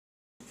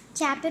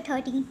Chapter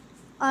 13,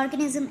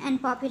 Organism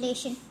and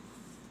Population.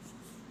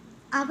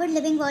 Our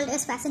living world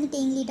is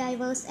fascinatingly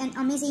diverse and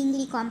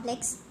amazingly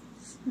complex.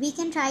 We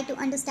can try to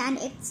understand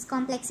its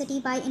complexity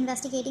by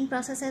investigating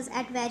processes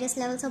at various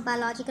levels of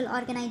biological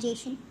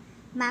organization: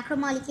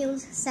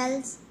 macromolecules,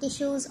 cells,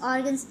 tissues,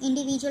 organs,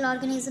 individual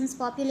organisms,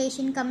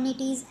 population,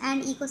 communities,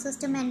 and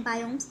ecosystem and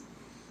biomes.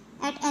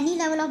 At any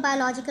level of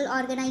biological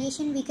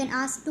organization, we can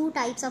ask two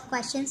types of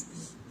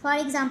questions. For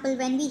example,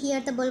 when we hear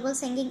the bulbul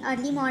singing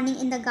early morning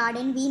in the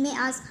garden, we may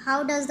ask,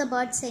 how does the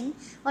bird sing,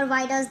 or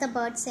why does the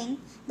bird sing?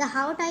 The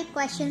how type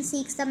question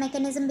seeks the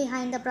mechanism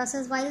behind the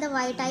process, while the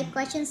why type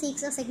question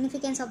seeks the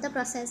significance of the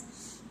process.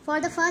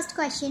 For the first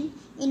question,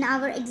 in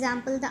our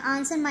example, the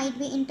answer might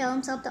be in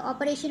terms of the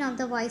operation of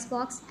the voice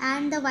box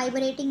and the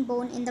vibrating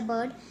bone in the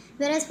bird,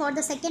 whereas for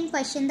the second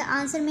question, the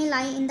answer may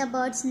lie in the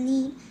bird's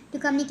need to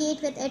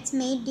communicate with its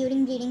mate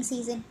during breeding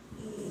season.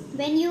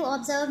 When you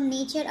observe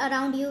nature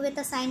around you with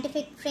a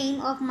scientific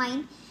frame of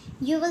mind,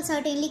 you will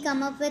certainly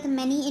come up with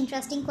many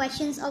interesting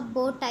questions of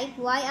both type.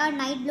 Why are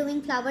night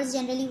blooming flowers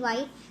generally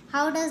white?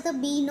 How does the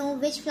bee know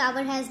which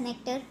flower has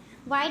nectar?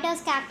 Why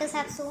does cactus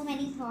have so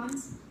many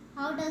thorns?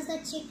 How does the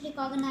chick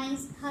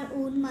recognize her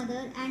own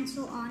mother, and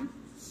so on?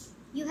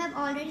 You have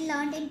already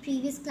learned in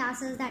previous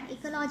classes that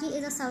ecology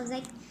is a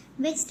subject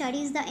which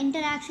studies the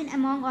interaction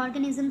among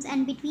organisms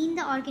and between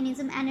the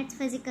organism and its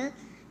physical,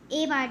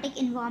 abiotic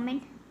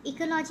environment.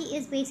 Ecology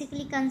is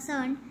basically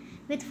concerned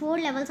with four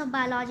levels of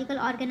biological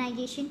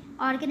organization: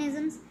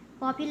 organisms,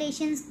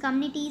 populations,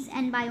 communities,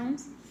 and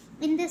biomes.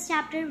 In this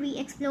chapter, we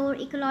explore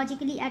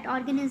ecologically at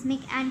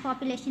organismic and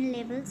population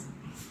levels.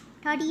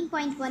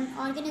 13.1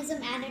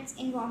 Organism and its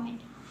environment.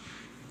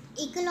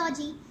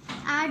 Ecology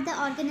at the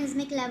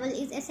organismic level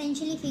is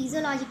essentially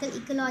physiological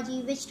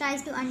ecology, which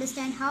tries to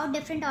understand how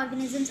different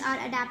organisms are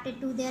adapted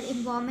to their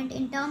environment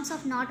in terms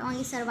of not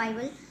only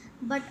survival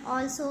but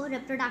also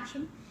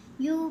reproduction.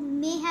 You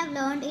may have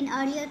learned in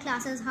earlier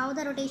classes how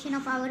the rotation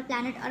of our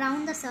planet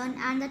around the sun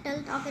and the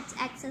tilt of its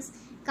axis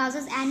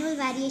causes annual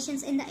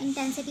variations in the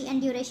intensity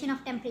and duration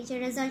of temperature,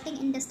 resulting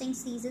in distinct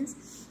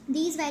seasons.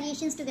 These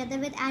variations, together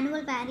with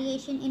annual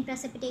variation in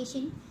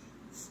precipitation,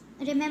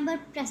 remember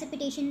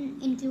precipitation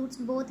includes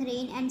both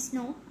rain and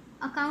snow,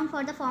 account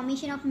for the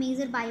formation of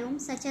major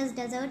biomes such as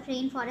desert,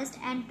 rainforest,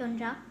 and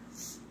tundra,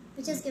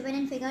 which is given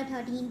in figure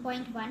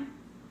 13.1.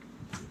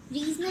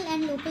 Regional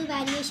and local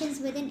variations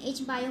within each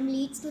biome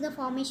leads to the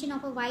formation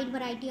of a wide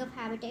variety of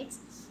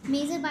habitats.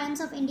 Major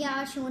biomes of India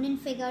are shown in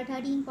figure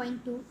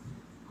 13.2.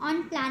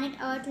 On planet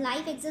Earth,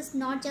 life exists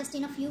not just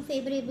in a few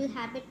favorable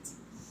habitats,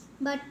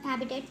 but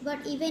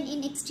even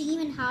in extreme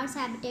and harsh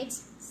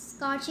habitats: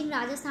 scorching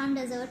Rajasthan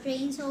desert,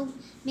 rain-soaked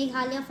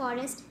Meghalaya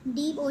forest,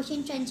 deep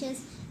ocean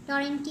trenches,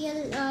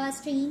 torrential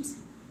streams,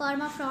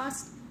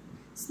 permafrost,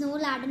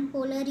 snow-laden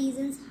polar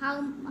regions,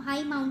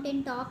 high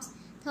mountain tops,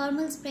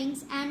 thermal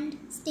springs, and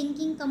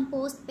stinking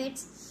compost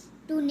pits,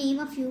 to name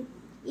a few.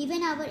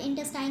 Even our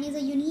intestine is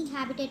a unique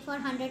habitat for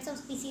hundreds of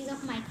species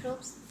of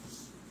microbes.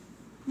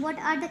 What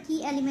are the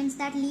key elements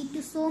that lead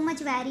to so much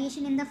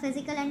variation in the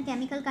physical and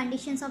chemical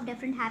conditions of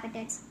different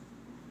habitats?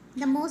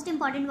 The most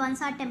important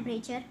ones are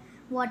temperature,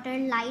 water,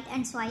 light,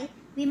 and soil.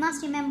 We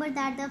must remember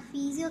that the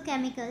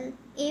physiochemical,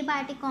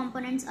 abiotic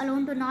components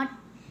alone do not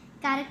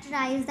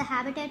characterize the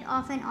habitat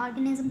of an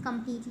organism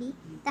completely.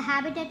 The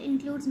habitat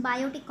includes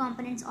biotic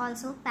components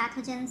also: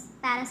 pathogens,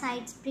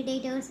 parasites,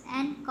 predators,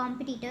 and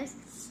competitors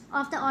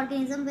of the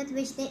organism with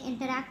which they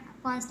interact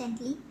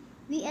constantly.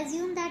 We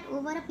assume that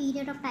over a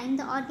period of time,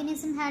 the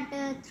organism had,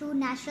 through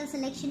natural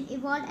selection,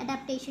 evolved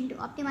adaptation to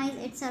optimize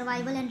its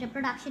survival and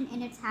reproduction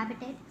in its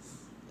habitat.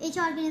 Each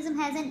organism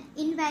has an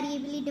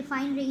invariably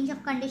defined range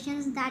of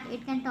conditions that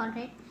it can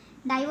tolerate,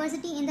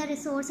 diversity in the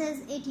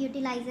resources it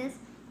utilizes,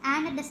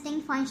 and a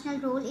distinct functional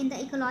role in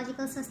the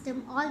ecological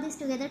system. All this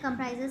together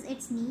comprises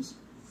its niche.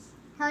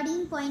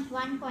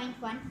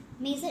 13.1.1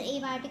 Major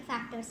abiotic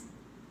factors.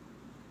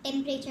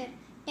 Temperature.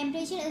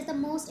 Temperature is the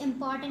most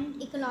important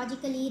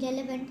ecologically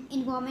relevant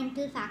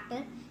environmental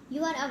factor.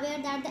 You are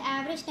aware that the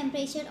average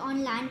temperature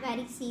on land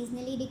varies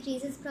seasonally,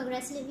 decreases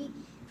progressively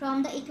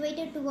from the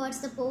equator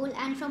towards the pole,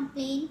 and from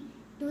plain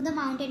to the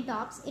mountain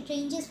tops. It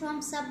ranges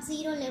from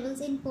sub-zero levels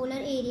in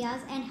polar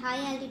areas and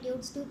high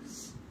altitudes to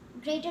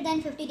greater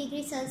than 50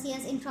 degrees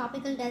Celsius in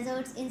tropical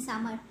deserts in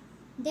summer.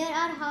 There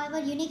are, however,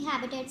 unique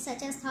habitats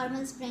such as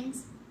thermal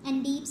springs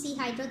and deep sea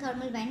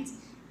hydrothermal vents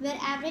where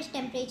average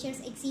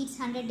temperatures exceeds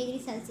 100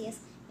 degrees Celsius.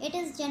 It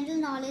is general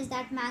knowledge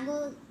that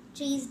mango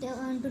trees do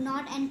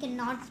not and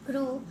cannot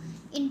grow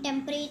in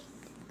temperate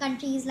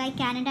countries like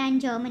Canada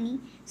and Germany.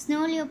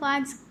 Snow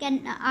leopards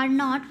are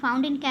not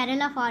found in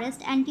Kerala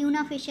forest, and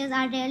tuna fishes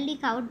are rarely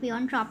caught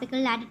beyond tropical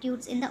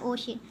latitudes in the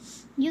ocean.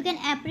 You can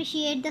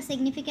appreciate the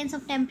significance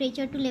of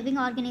temperature to living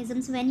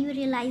organisms when you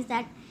realize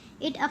that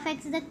it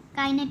affects the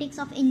kinetics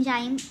of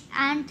enzymes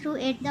and through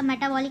it the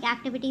metabolic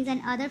activities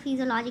and other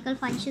physiological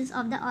functions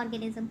of the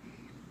organism.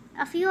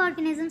 A few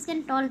organisms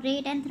can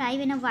tolerate and thrive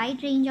in a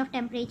wide range of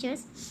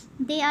temperatures.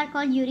 They are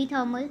called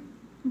eurythermal,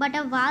 but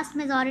a vast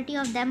majority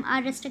of them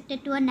are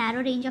restricted to a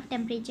narrow range of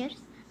temperatures.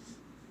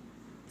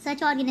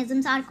 Such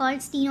organisms are called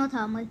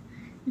stenothermal.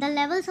 The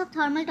levels of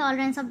thermal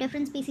tolerance of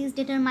different species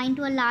determine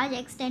to a large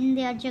extent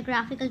their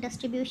geographical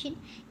distribution.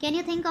 Can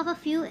you think of a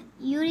few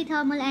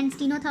eurythermal and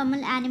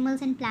stenothermal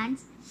animals and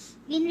plants?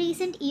 In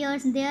recent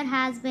years, there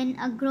has been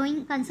a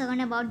growing concern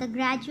about the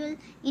gradual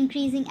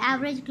increasing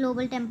average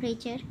global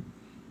temperature,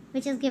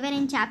 which is given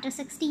in chapter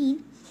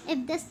 16.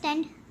 If this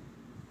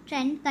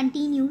trend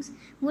continues,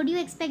 would you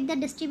expect the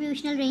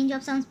distributional range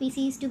of some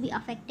species to be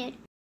affected?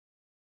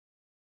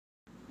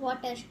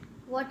 Water.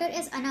 Water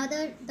is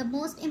the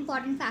most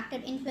important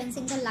factor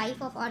influencing the life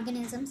of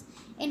organisms.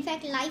 In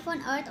fact, life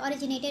on Earth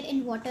originated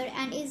in water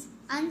and is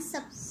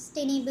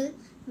unsustainable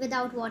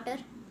without water.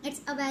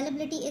 Its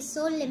availability is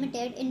so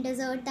limited in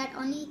desert that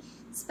only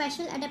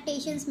special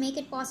adaptations make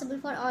it possible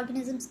for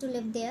organisms to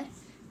live there.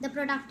 The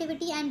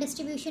productivity and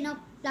distribution of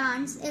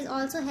plants is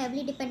also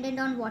heavily dependent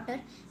on water.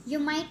 You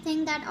might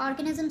think that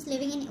organisms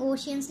living in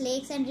oceans,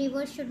 lakes, and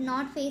rivers should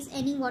not face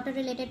any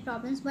water-related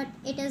problems, but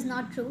it is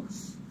not true.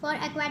 For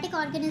aquatic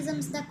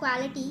organisms, the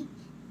quality,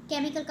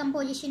 chemical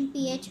composition,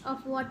 pH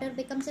of water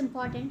becomes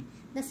important.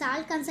 The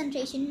salt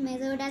concentration,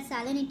 measured as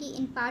salinity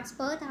in parts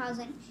per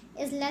thousand,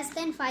 is less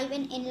than 5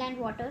 in inland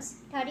waters,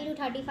 30 to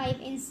 35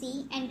 in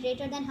sea, and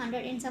greater than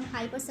 100 in some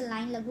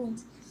hypersaline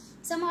lagoons.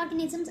 Some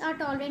organisms are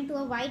tolerant to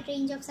a wide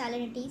range of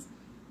salinities,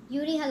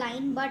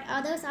 euryhaline, but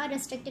others are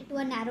restricted to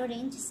a narrow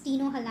range,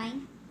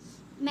 stenohaline.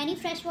 Many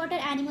freshwater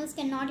animals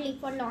cannot live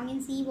for long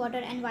in sea water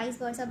and vice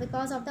versa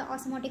because of the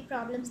osmotic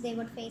problems they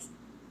would face.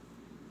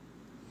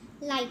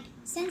 Light.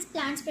 Since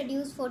plants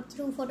produce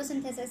through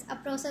photosynthesis, a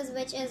process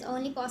which is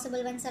only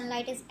possible when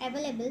sunlight is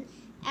available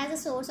as a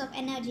source of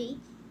energy,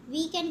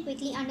 we can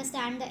quickly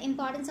understand the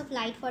importance of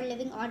light for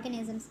living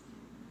organisms,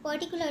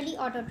 particularly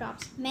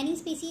autotrophs. Many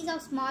species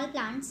of small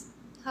plants,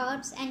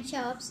 herbs, and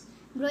shrubs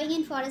growing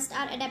in forests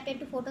are adapted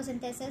to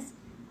photosynthesis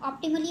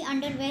optimally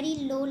under very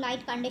low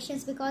light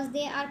conditions because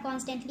they are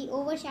constantly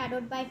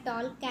overshadowed by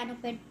tall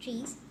canopied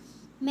trees.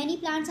 Many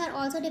plants are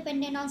also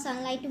dependent on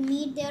sunlight to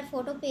meet their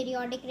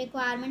photoperiodic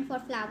requirement for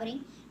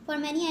flowering. For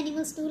many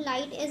animals too,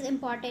 light is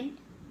important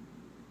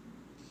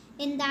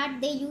in that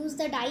they use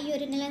the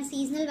diurnal and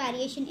seasonal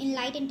variation in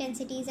light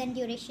intensities and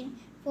duration,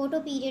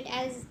 photoperiod,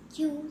 as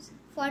cues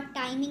for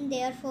timing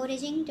their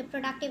foraging,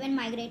 reproductive, and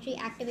migratory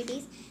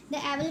activities. The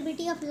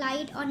availability of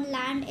light on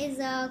land is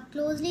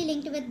closely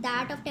linked with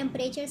that of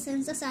temperature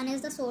since the sun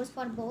is the source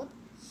for both.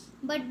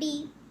 But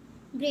deep,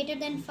 greater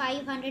than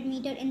 500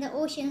 meters in the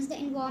oceans, the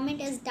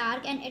environment is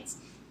dark and its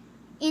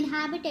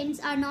inhabitants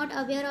are not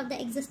aware of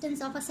the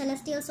existence of a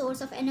celestial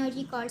source of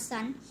energy called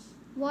sun.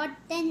 What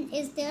then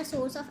is their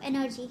source of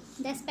energy?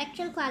 The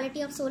spectral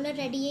quality of solar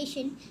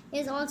radiation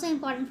is also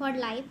important for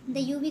life.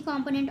 The UV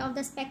component of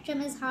the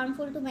spectrum is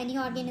harmful to many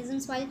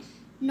organisms, while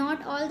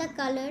not all the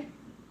color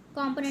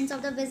components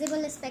of the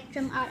visible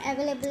spectrum are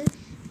available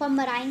for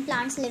marine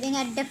plants living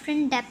at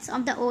different depths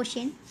of the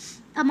ocean.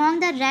 Among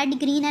the red,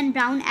 green, and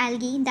brown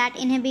algae that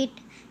inhabit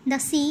the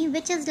sea,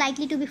 which is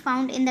likely to be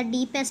found in the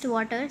deepest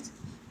waters.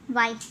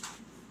 Why?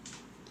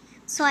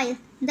 Soil.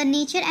 The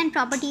nature and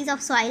properties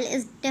of soil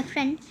is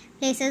different.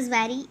 Places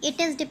vary. It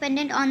is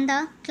dependent on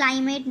the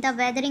climate, the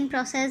weathering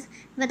process,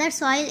 whether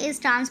soil is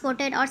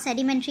transported or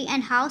sedimentary,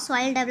 and how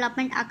soil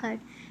development occurred.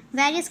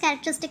 Various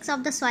characteristics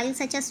of the soil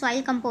such as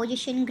soil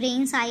composition,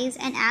 grain size,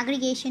 and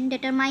aggregation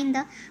determine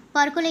the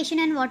percolation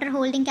and water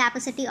holding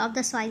capacity of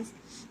the soils.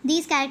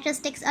 These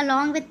characteristics,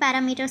 along with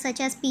parameters such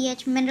as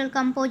pH, mineral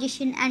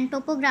composition, and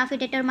topography,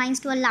 determines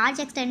to a large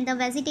extent the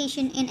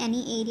vegetation in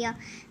any area.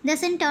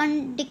 This in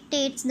turn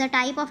dictates the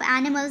type of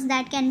animals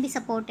that can be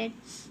supported.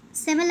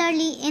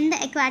 Similarly, in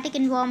the aquatic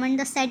environment,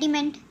 the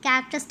sediment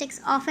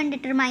characteristics often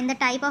determine the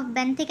type of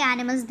benthic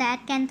animals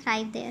that can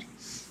thrive there.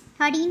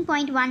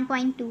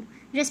 13.1.2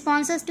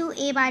 Responses to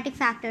abiotic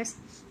factors.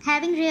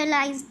 Having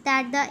realized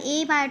that the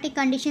abiotic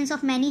conditions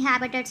of many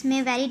habitats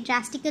may vary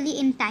drastically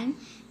in time,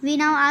 we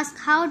now ask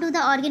how do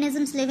the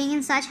organisms living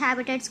in such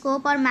habitats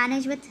cope or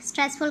manage with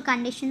stressful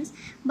conditions.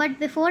 But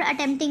before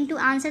attempting to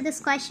answer this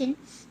question,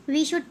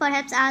 we should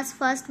perhaps ask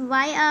first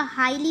why a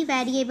highly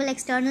variable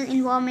external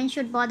environment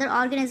should bother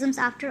organisms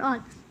after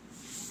all.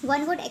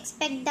 One would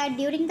expect that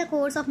during the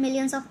course of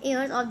millions of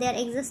years of their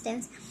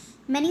existence,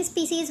 many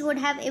species would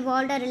have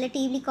evolved a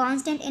relatively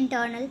constant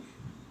internal,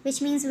 which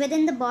means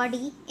within the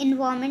body,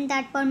 environment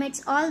that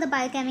permits all the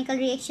biochemical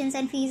reactions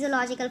and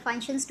physiological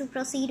functions to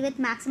proceed with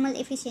maximal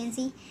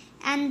efficiency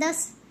and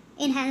thus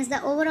enhance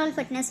the overall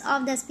fitness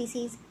of the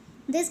species.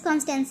 This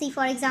constancy,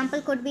 for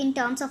example, could be in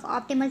terms of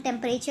optimal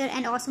temperature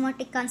and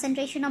osmotic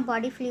concentration of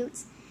body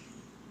fluids.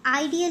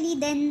 Ideally,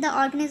 then, the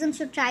organism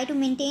should try to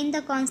maintain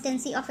the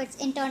constancy of its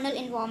internal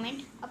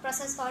environment, a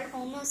process called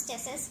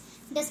homeostasis,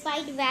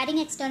 despite varying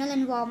external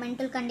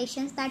environmental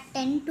conditions that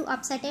tend to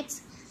upset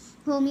its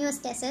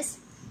homeostasis.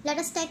 Let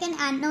us take an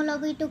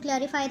analogy to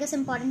clarify this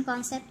important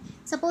concept.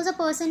 Suppose a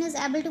person is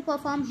able to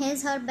perform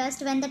his/her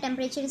best when the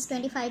temperature is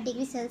 25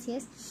 degrees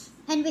Celsius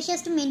and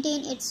wishes to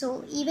maintain it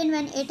so even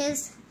when it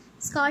is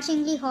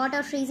scorchingly hot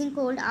or freezing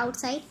cold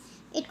outside.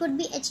 It could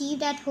be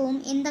achieved at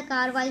home, in the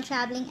car while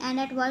traveling, and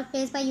at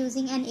workplace by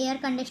using an air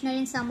conditioner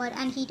in summer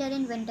and heater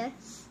in winter.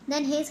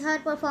 Then her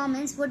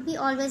performance would be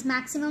always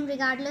maximum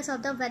regardless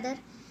of the weather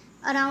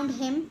around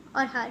him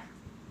or her.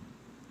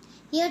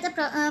 Here the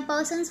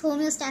person's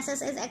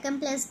homeostasis is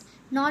accomplished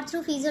not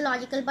through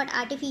physiological but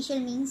artificial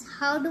means.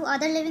 How do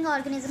other living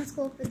organisms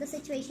cope with the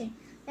situation?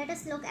 Let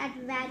us look at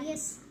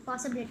various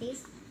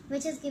possibilities,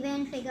 which is given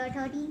in figure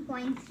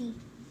 13.3.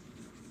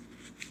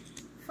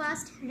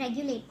 First,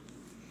 regulate.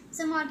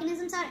 Some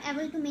organisms are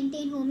able to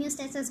maintain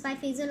homeostasis by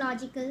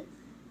physiological,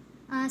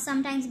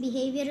 sometimes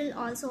behavioral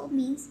also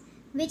means,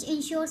 which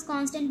ensures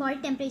constant body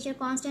temperature,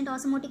 constant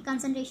osmotic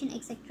concentration,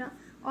 etc.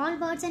 All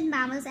birds and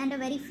mammals and a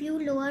very few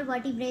lower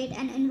vertebrate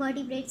and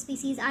invertebrate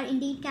species are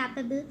indeed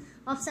capable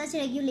of such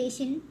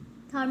regulation,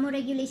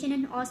 thermoregulation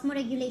and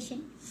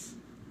osmoregulation.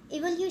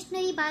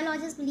 Evolutionary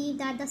biologists believe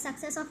that the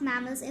success of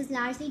mammals is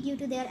largely due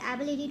to their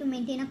ability to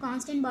maintain a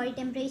constant body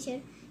temperature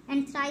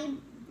and thrive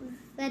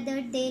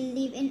whether they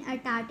live in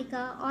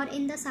Antarctica or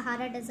in the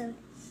Sahara Desert.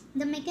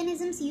 The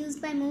mechanisms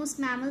used by most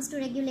mammals to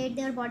regulate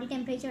their body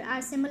temperature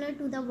are similar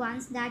to the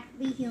ones that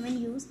we humans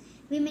use.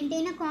 We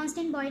maintain a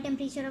constant body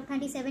temperature of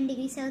 37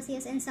 degrees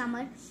Celsius in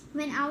summer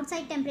when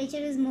outside temperature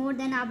is more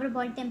than our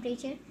body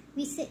temperature.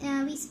 We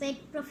sweat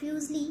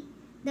profusely.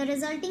 The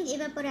resulting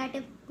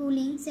evaporative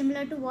cooling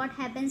similar to what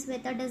happens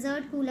with a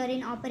desert cooler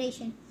in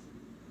operation,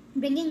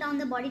 bringing down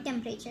the body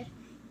temperature.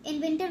 In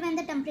winter, when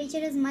the temperature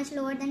is much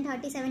lower than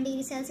 37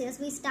 degrees Celsius,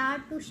 we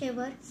start to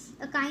shiver,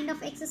 a kind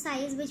of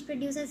exercise which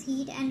produces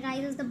heat and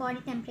rises the body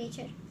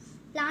temperature.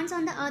 Plants,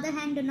 on the other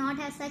hand, do not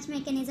have such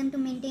mechanism to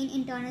maintain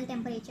internal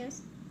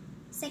temperatures.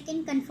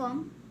 Second,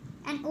 conform.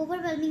 An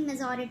overwhelming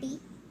majority,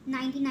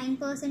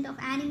 99% of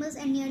animals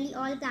and nearly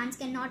all plants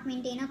cannot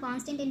maintain a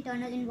constant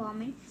internal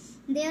environment.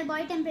 Their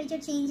body temperature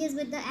changes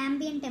with the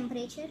ambient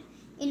temperature.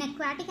 In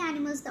aquatic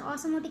animals, the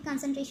osmotic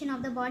concentration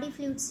of the body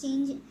fluids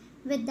change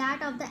with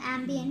that of the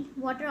ambient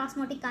water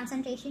osmotic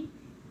concentration.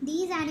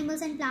 These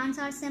animals and plants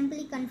are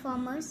simply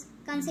conformers.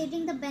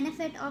 Considering the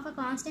benefit of a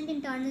constant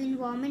internal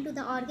environment to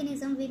the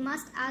organism, we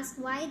must ask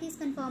why these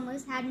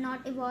conformers had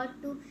not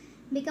evolved to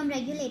become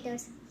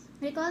regulators.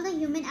 Recall the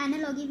human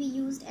analogy we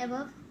used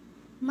above.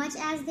 Much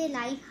as they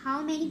like,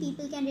 how many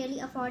people can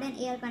really afford an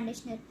air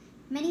conditioner?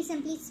 Many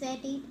simply sweat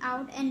it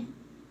out and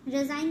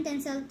resign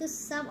themselves to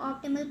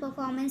suboptimal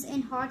performance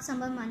in hot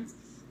summer months.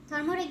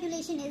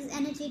 Thermoregulation is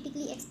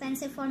energetically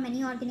expensive for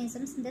many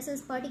organisms. This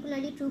is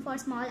particularly true for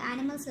small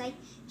animals like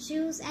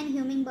shrews and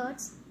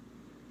hummingbirds.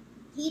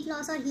 Heat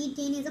loss or heat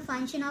gain is a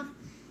function of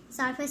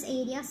surface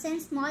area.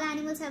 Since small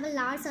animals have a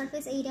large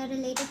surface area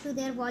related to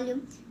their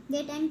volume,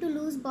 they tend to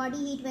lose body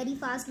heat very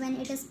fast when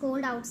it is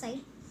cold outside.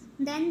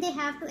 Then they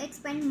have to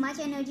expend much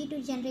energy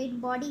to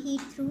generate body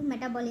heat through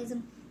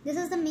metabolism. This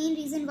is the main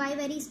reason why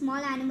very small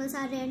animals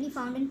are rarely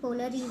found in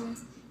polar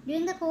regions.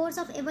 During the course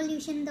of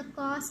evolution, the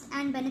cost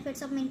and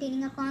benefits of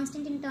maintaining a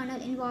constant internal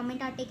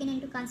environment are taken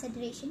into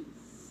consideration.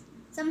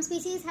 Some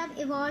species have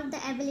evolved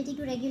the ability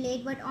to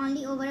regulate, but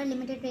only over a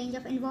limited range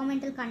of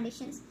environmental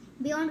conditions,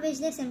 beyond which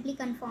they simply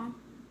conform.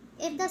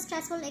 If the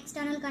stressful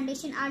external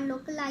conditions are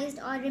localized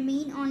or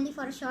remain only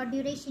for a short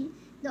duration,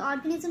 the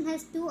organism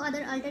has two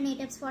other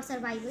alternatives for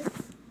survival.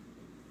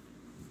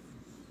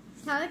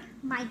 Third,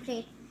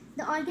 migrate.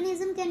 The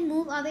organism can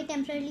move away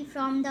temporarily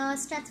from the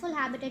stressful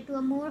habitat to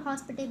a more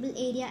hospitable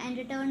area and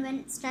return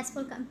when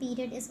stressful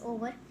period is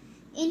over.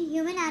 In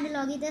human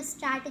analogy, this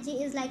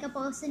strategy is like a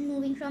person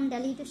moving from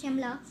Delhi to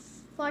Shimla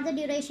for the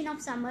duration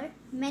of summer.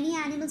 Many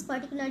animals,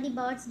 particularly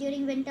birds,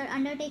 during winter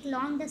undertake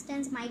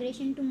long-distance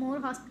migration to more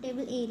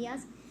hospitable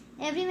areas.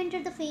 Every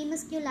winter, the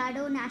famous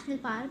Kulado National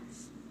Park,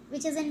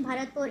 which is in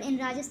Bharatpur in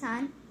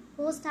Rajasthan,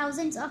 hosts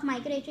thousands of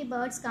migratory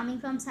birds coming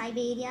from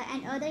Siberia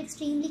and other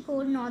extremely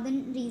cold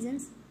northern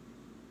regions.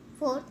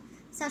 Fourth,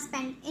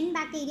 suspend. In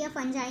bacteria,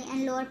 fungi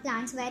and lower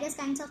plants, various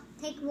kinds of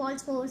thick-walled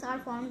spores are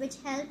formed which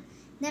help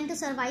them to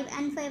survive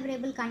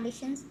unfavorable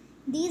conditions.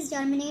 These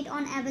germinate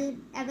on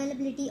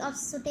availability of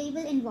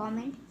suitable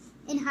environment.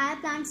 In higher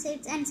plants,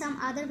 seeds and some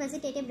other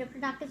vegetative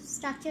reproductive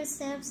structures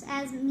serves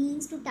as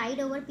means to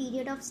tide over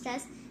period of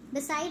stress.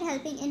 Beside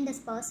helping in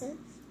dispersal,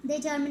 they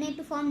germinate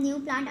to form new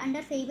plant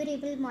under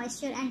favorable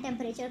moisture and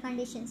temperature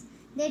conditions.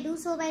 They do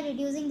so by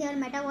reducing their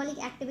metabolic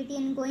activity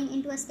and going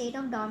into a state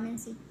of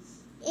dormancy.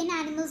 In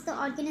animals, the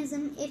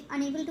organism, if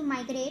unable to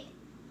migrate,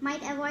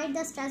 might avoid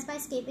the stress by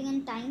escaping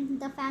in time.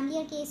 The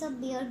familiar case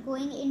of bear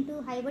going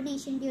into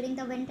hibernation during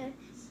the winter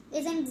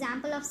is an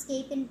example of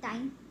escape in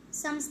time.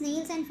 Some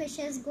snails and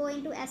fishes go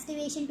into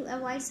estivation to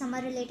avoid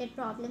summer-related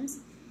problems,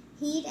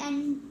 heat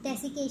and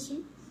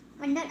desiccation.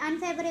 Under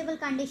unfavorable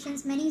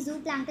conditions, many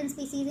zooplankton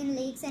species in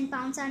lakes and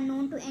ponds are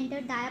known to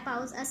enter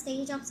diapause, a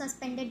stage of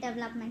suspended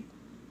development.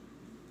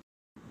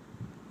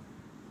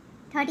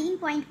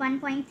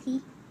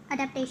 13.1.3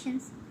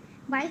 Adaptations.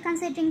 While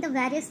considering the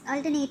various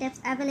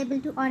alternatives available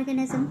to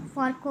organisms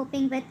for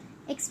coping with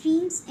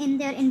extremes in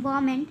their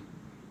environment,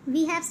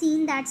 we have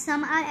seen that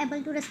some are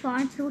able to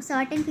respond through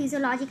certain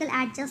physiological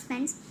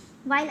adjustments,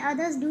 while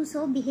others do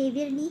so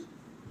behaviorally.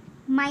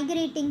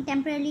 migrating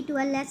temporarily to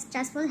a less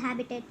stressful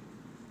habitat.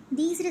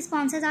 These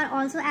responses are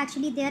also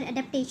actually their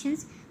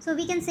adaptations. So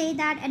we can say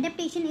that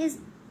adaptation is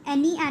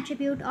any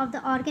attribute of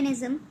the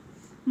organism,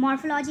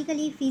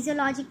 morphologically,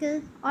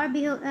 physiological, or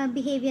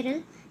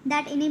behavioral,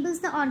 that enables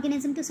the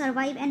organism to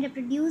survive and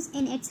reproduce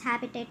in its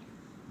habitat.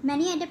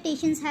 Many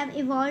adaptations have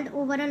evolved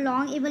over a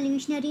long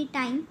evolutionary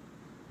time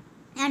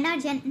and are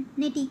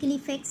genetically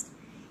fixed.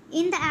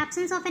 In the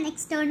absence of an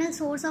external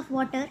source of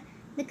water,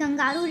 the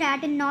kangaroo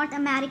rat in North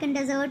American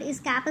desert is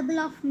capable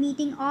of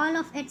meeting all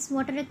of its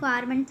water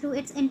requirement through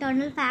its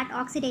internal fat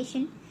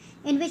oxidation,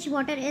 in which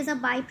water is a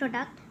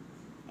byproduct.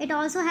 It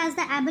also has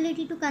the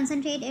ability to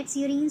concentrate its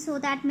urine so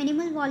that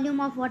minimal volume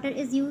of water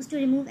is used to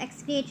remove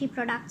excretory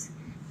products.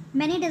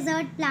 Many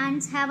desert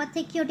plants have a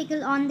thick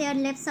cuticle on their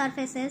leaf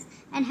surfaces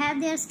and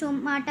have their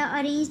stomata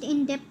arranged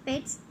in dip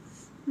pits,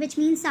 which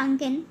means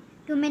sunken,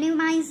 to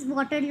minimize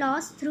water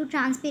loss through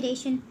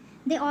transpiration.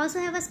 They also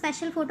have a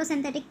special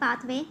photosynthetic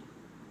pathway,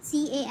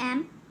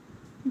 CAM,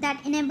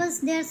 that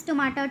enables their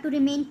stomata to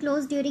remain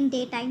closed during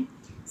daytime.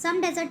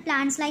 Some desert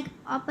plants like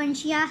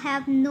Opuntia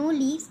have no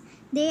leaves.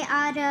 They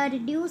are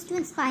reduced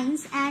to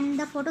spines, and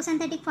the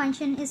photosynthetic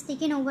function is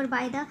taken over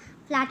by the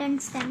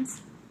flattened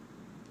stems.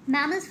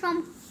 Mammals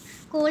from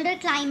colder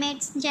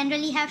climates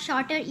generally have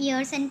shorter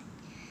ears and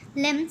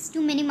limbs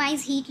to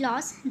minimize heat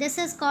loss. This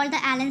is called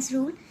the Allen's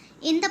rule.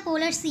 In the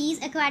polar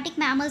seas, aquatic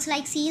mammals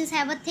like seals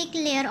have a thick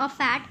layer of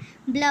fat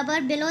blubber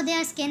below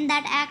their skin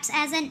that acts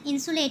as an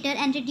insulator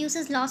and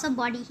reduces loss of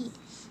body heat.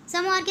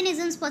 Some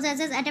organisms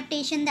possess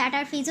adaptations that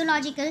are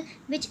physiological,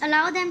 which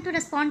allow them to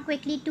respond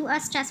quickly to a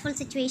stressful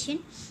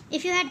situation.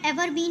 If you had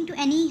ever been to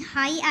any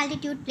high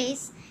altitude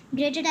place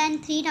greater than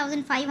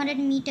 3,500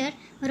 meter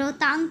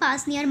Rohtang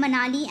Pass near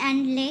Manali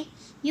and Leh,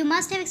 you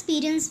must have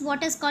experienced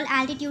what is called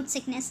altitude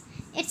sickness.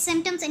 Its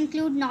symptoms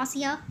include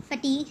nausea,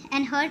 fatigue,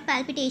 and heart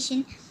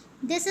palpitation.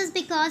 This is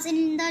because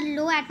in the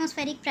low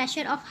atmospheric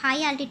pressure of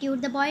high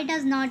altitude, the body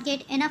does not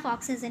get enough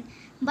oxygen.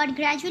 But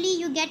gradually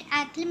you get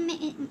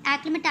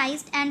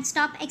acclimatized and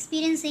stop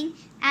experiencing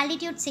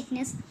altitude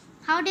sickness.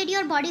 How did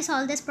your body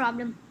solve this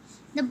problem?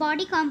 The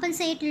body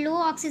compensates low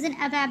oxygen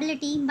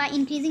availability by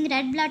increasing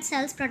red blood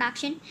cells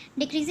production,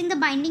 decreasing the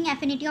binding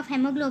affinity of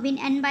hemoglobin,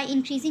 and by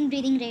increasing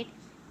breathing rate.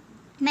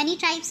 Many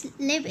tribes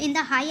live in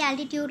the high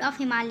altitude of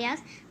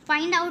Himalayas.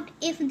 Find out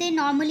if they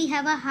normally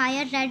have a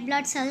higher red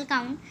blood cell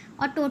count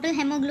or total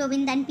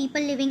hemoglobin than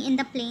people living in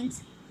the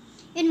plains.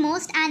 In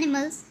most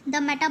animals, the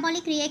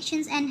metabolic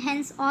reactions and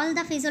hence all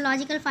the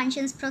physiological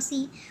functions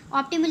proceed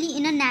optimally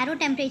in a narrow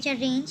temperature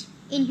range.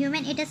 In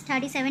human, it is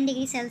 37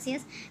 degrees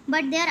Celsius,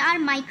 but there are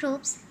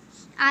microbes,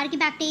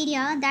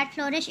 archaebacteria, that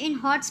flourish in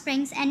hot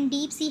springs and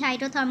deep sea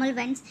hydrothermal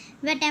vents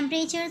where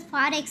temperatures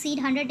far exceed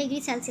 100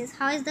 degrees Celsius.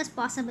 How is this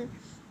possible?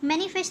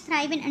 Many fish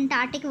thrive in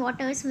Antarctic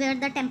waters where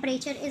the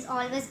temperature is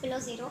always below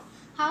zero.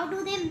 How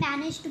do they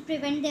manage to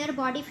prevent their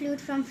body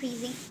fluid from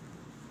freezing?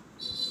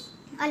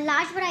 A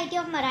large variety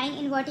of marine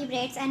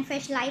invertebrates and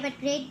fish live at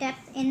great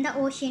depth in the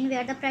ocean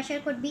where the pressure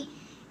could be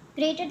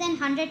greater than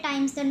 100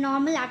 times the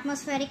normal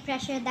atmospheric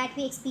pressure that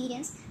we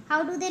experience.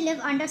 How do they live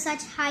under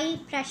such high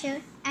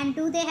pressure, and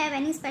do they have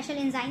any special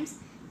enzymes?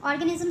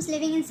 Organisms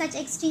living in such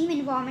extreme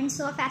environments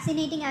show a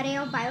fascinating array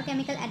of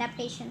biochemical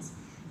adaptations.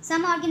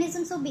 Some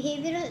organisms show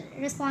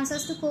behavioral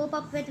responses to cope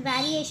up with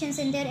variations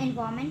in their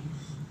environment.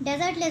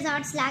 Desert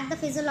lizards lack the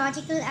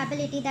physiological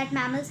ability that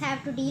mammals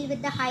have to deal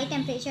with the high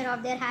temperature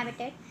of their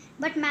habitat,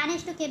 but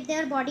manage to keep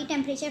their body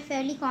temperature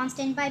fairly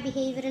constant by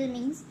behavioral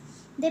means.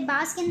 They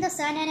bask in the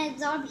sun and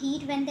absorb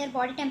heat when their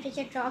body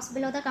temperature drops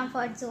below the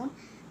comfort zone,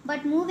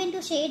 but move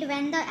into shade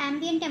when the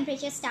ambient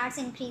temperature starts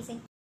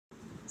increasing.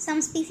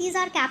 Some species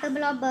are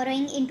capable of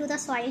burrowing into the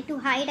soil to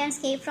hide and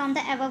escape from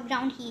the above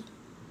ground heat.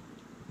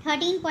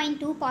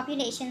 13.2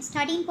 Populations.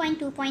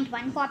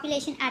 13.2.1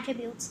 Population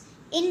Attributes.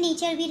 In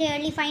nature, we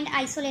rarely find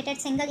isolated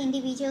single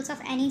individuals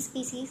of any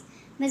species.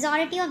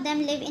 Majority of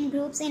them live in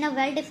groups in a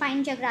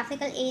well-defined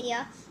geographical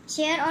area,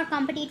 share or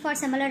compete for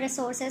similar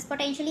resources,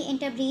 potentially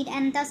interbreed,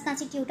 and thus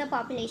constitute a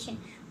population.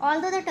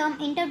 Although the term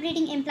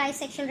interbreeding implies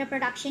sexual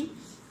reproduction,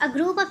 a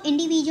group of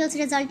individuals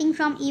resulting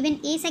from even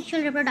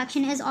asexual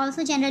reproduction is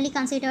also generally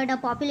considered a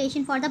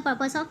population for the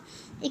purpose of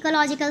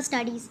ecological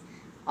studies.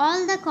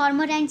 All the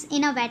cormorants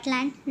in a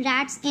wetland,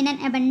 rats in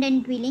an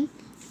abandoned dwelling,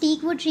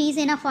 teakwood trees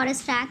in a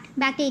forest tract,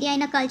 bacteria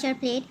in a culture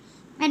plate,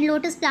 and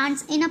lotus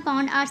plants in a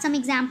pond are some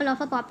examples of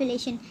a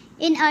population.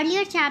 In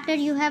earlier chapter,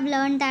 you have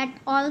learned that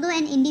although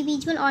an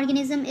individual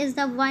organism is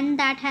the one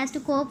that has to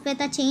cope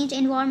with a changed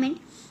environment,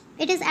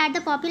 it is at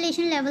the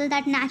population level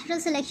that natural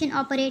selection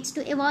operates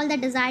to evolve the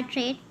desired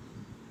trait.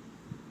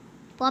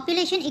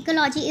 Population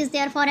ecology is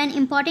therefore an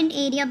important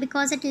area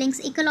because it links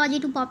ecology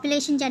to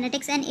population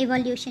genetics and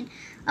evolution.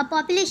 A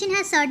population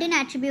has certain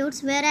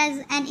attributes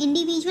whereas an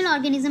individual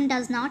organism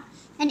does not.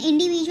 An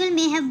individual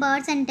may have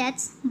births and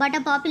deaths, but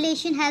a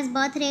population has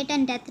birth rate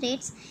and death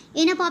rates.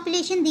 In a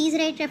population, these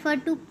rates refer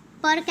to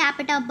per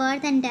capita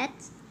birth and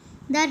deaths.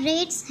 The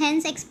rates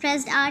hence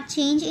expressed are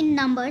change in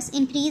numbers,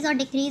 increase or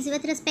decrease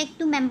with respect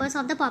to members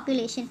of the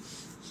population.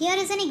 Here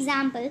is an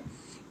example.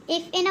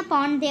 If in a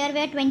pond there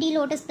were 20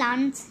 lotus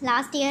plants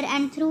last year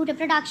and through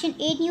reproduction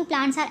 8 new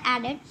plants are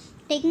added,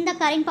 taking the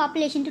current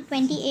population to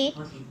 28,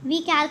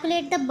 we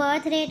calculate the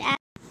birth rate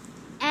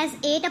as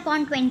 8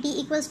 upon 20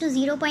 equals to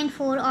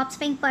 0.4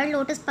 offspring per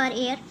lotus per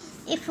year.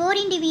 If 4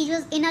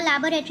 individuals in a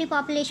laboratory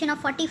population of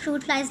 40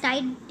 fruit flies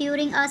died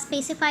during a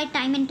specified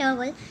time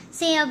interval,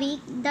 say a week,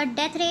 the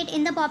death rate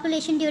in the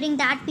population during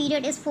that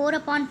period is 4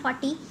 upon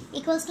 40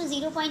 equals to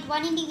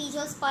 0.1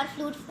 individuals per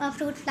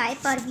fruit fly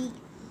per week.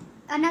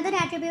 Another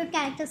attribute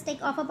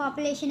characteristic of a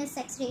population is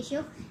sex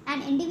ratio.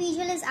 An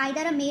individual is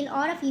either a male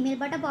or a female,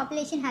 but a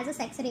population has a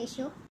sex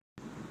ratio.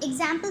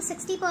 Example,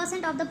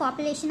 60% of the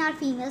population are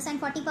females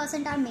and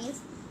 40% are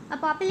males. A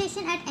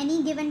population at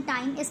any given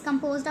time is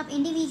composed of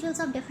individuals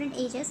of different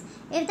ages.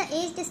 If the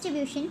age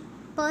distribution,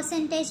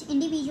 percentage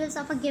individuals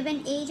of a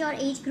given age or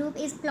age group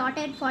is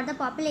plotted for the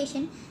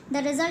population,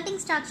 the resulting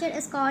structure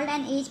is called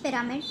an age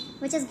pyramid,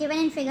 which is given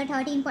in figure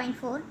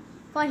 13.4.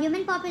 For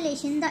human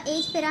population, the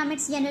age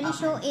pyramids generally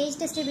show age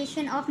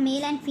distribution of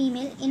male and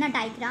female in a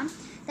diagram.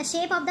 The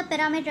shape of the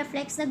pyramid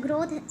reflects the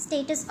growth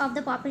status of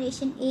the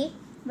population: A,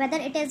 whether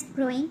it is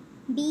growing,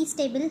 B,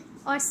 stable,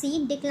 or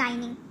C,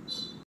 declining.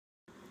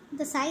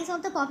 The size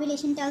of the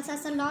population tells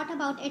us a lot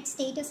about its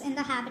status in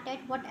the habitat.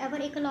 Whatever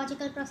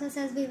ecological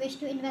processes we wish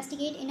to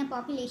investigate in a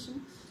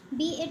population,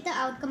 be it the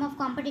outcome of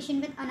competition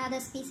with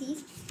another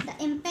species,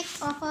 the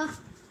impact of a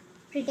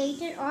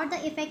predator, or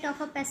the effect of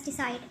a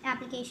pesticide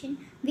application,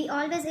 we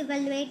always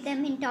evaluate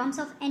them in terms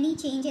of any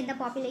change in the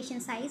population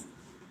size.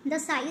 The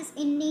size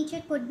in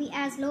nature could be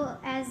as low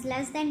as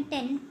less than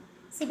 10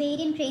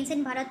 Siberian cranes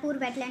in Bharatpur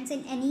wetlands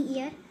in any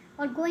year,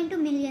 or go into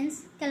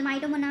millions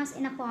Chlamydomonas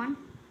in a pond.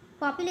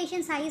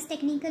 Population size,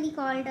 technically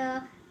called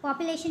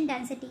population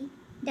density,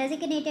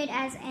 designated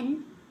as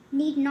N,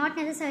 need not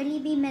necessarily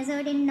be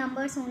measured in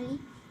numbers only,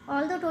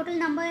 although total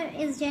number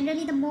is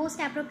generally the most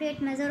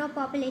appropriate measure of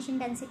population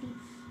density.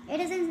 It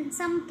is in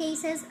some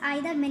cases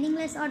either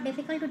meaningless or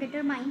difficult to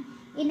determine.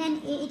 In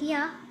an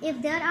area,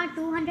 if there are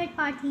 200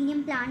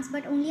 Parthenium plants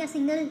but only a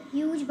single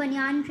huge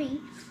banyan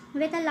tree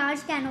with a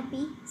large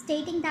canopy,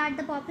 stating that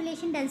the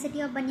population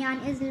density of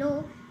banyan is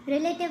low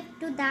relative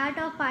to that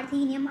of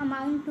Parthenium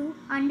amount to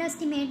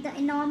underestimate the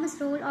enormous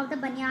role of the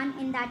banyan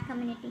in that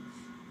community.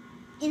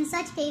 In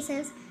such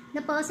cases,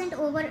 the percent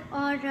over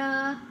or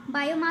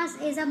biomass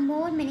is a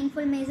more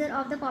meaningful measure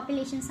of the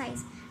population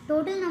size.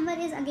 Total number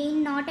is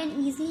again not an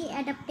easily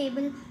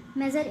adaptable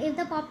measure if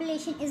the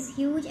population is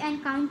huge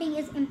and counting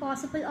is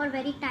impossible or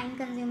very time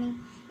consuming.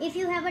 If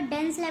you have a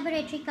dense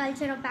laboratory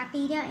culture of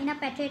bacteria in a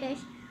petri dish,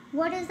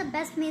 what is the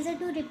best measure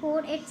to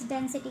report its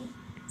density?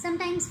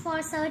 Sometimes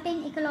for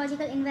certain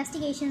ecological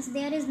investigations,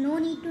 there is no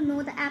need to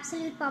know the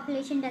absolute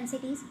population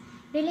densities.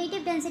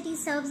 Relative density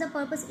serves the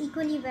purpose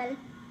equally well.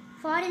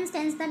 For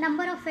instance, the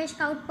number of fish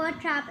caught per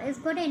trap is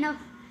good enough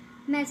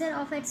measure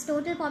of its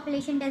total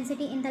population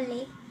density in the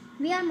lake.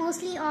 We are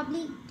mostly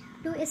obliged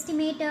to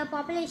estimate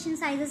population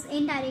sizes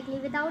indirectly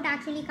without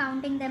actually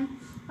counting them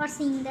or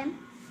seeing them.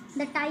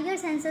 The tiger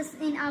census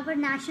in our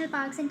national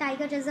parks and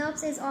tiger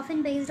reserves is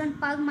often based on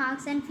pug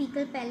marks and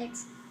fecal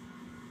pellets.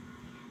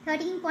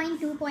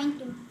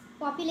 13.2.2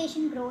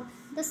 Population growth.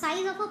 The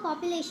size of a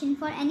population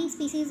for any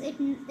species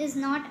is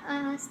not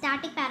a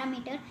static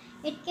parameter.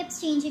 It keeps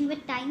changing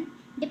with time,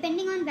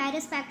 depending on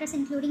various factors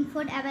including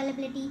food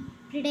availability,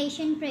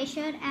 predation,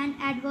 pressure, and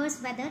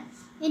adverse weather.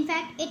 In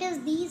fact, it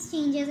is these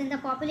changes in the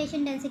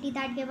population density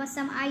that give us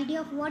some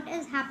idea of what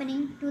is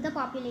happening to the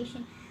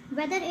population,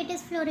 whether it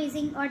is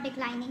flourishing or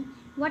declining.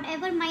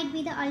 Whatever might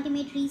be the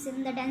ultimate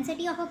reason, the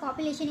density of a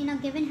population in a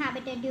given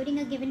habitat during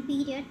a given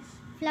period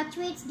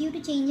fluctuates due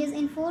to changes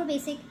in 4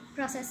 basic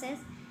processes,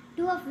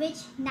 2 of which,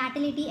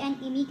 natality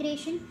and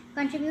immigration,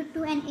 contribute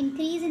to an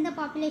increase in the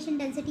population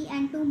density,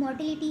 and 2,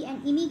 mortality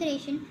and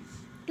immigration,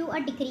 to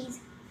a decrease.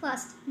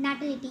 First,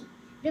 natality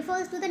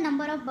refers to the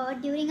number of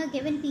births during a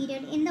given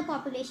period in the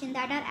population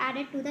that are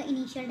added to the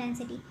initial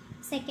density.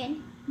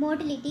 Second,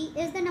 mortality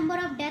is the number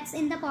of deaths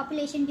in the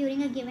population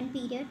during a given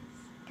period.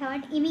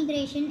 Third,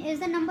 immigration is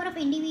the number of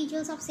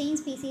individuals of same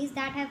species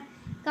that have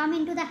come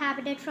into the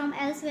habitat from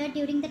elsewhere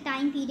during the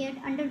time period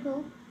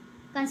undergo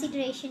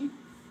consideration.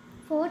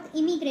 Fourth,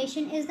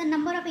 immigration is the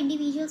number of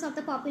individuals of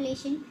the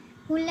population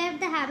who left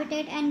the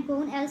habitat and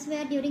gone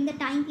elsewhere during the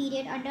time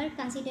period under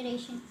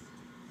consideration.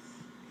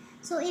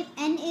 So if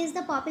n is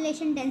the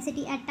population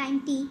density at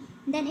time t,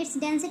 then its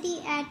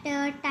density at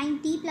time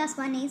t plus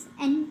 1 is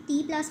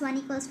nt plus 1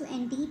 equals to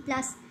nt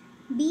plus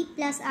b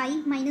plus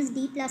I minus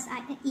d plus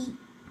e.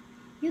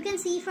 You can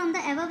see from the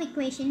above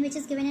equation, which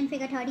is given in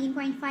figure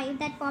 13.5,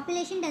 that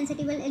population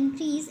density will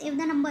increase if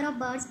the number of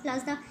births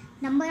plus the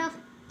number of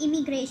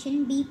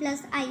immigration b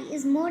plus I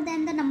is more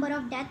than the number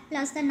of deaths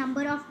plus the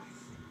number of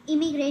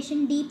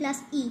immigration d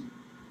plus e.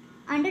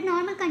 Under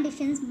normal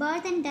conditions,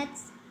 birth and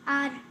deaths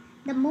are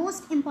the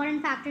most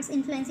important factors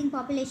influencing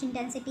population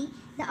density,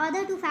 the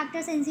other 2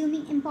 factors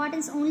assuming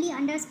importance only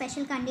under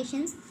special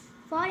conditions.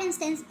 For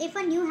instance, if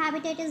a new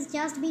habitat is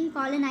just being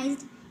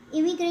colonized,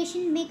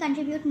 immigration may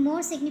contribute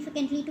more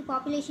significantly to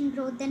population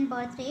growth than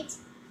birth rates.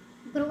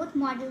 Growth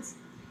models.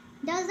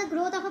 Does the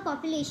growth of a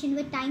population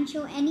with time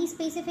show any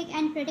specific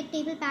and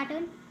predictable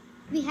pattern?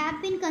 We have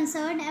been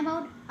concerned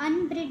about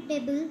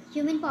unpredictable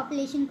human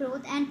population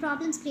growth and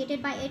problems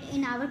created by it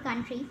in our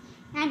country,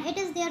 and it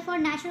is therefore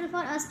natural for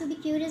us to be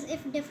curious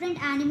if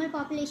different animal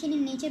population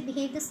in nature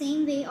behave the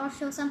same way or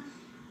show some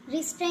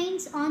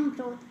restraints on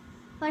growth.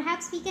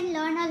 Perhaps we can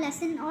learn a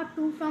lesson or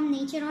two from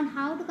nature on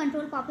how to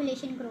control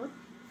population growth.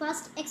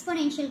 First,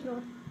 exponential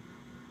growth.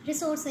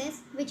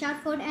 Resources, which are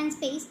food and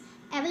space,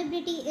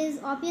 availability is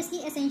obviously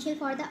essential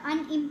for the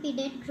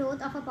unimpeded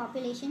growth of a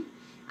population.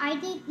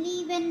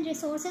 Ideally, when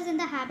resources in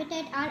the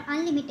habitat are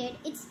unlimited,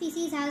 each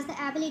species has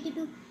the ability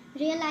to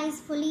realize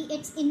fully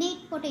its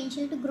innate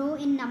potential to grow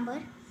in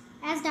number.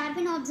 As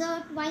Darwin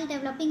observed while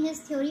developing his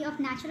theory of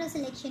natural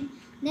selection,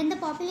 then the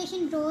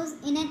population grows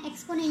in an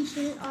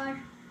exponential or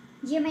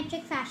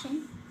geometric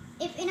fashion.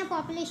 If in a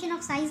population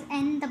of size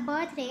n, the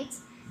birth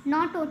rates,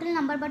 not total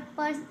number but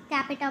per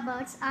capita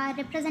births, are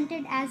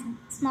represented as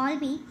small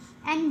b,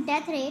 and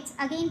death rates,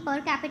 again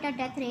per capita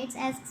death rates,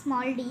 as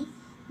small d,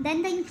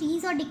 then the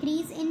increase or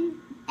decrease in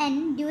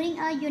n during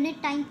a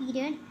unit time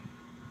period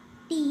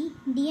t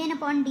dn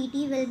upon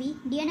dt will be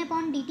dn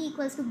upon dt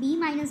equals to b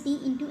minus d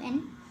into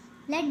n.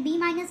 Let b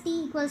minus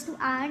d equals to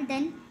r,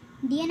 then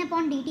dn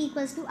upon dt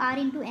equals to r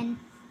into n.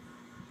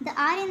 The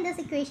r in this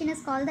equation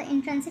is called the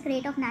intrinsic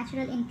rate of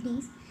natural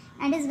increase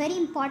and is very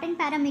important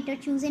parameter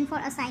chosen for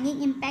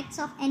assigning impacts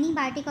of any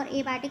biotic or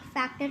abiotic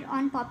factor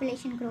on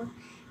population growth.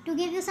 To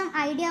give you some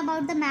idea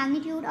about the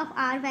magnitude of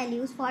r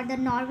values, for the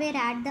Norway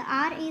rat the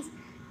r is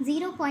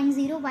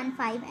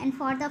 0.015 and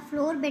for the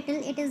floor beetle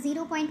it is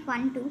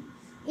 0.12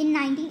 in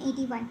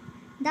 1981.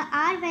 The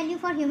r value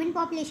for human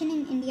population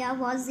in India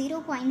was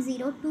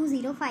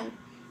 0.0205.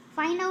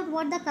 Find out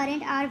what the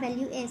current r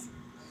value is.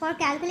 For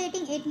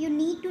calculating it, you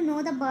need to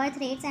know the birth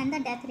rates and the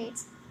death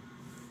rates.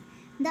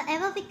 The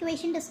above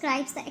equation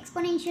describes the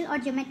exponential or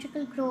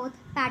geometrical growth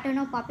pattern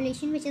of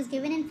population, which is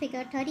given in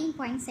figure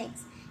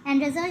 13.6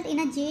 and result in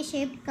a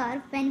J-shaped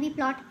curve when we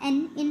plot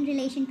n in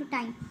relation to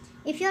time.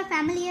 If you are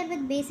familiar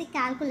with basic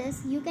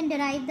calculus, you can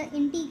derive the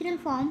integral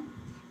form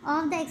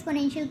of the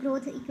exponential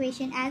growth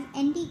equation as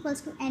nt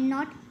equals to n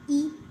naught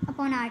e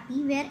upon rt,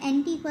 where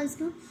nt equals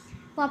to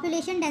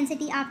population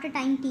density after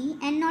time t,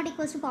 n naught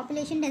equals to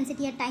population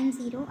density at time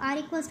 0, r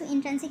equals to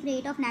intrinsic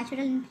rate of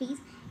natural increase,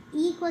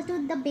 e equals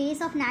to the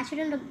base of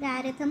natural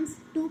logarithms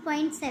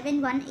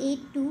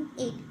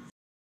 2.71828.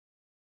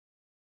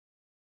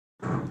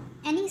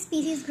 Any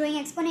species growing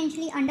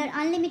exponentially under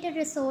unlimited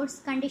resource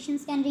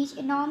conditions can reach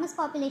enormous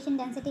population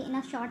density in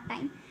a short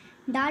time.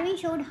 Darwin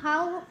showed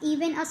how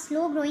even a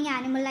slow-growing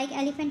animal like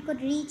elephant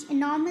could reach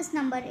enormous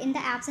number in the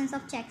absence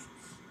of checks.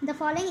 The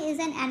following is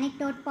an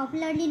anecdote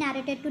popularly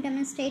narrated to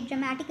demonstrate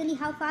dramatically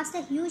how fast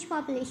a huge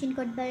population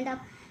could build up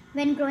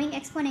when growing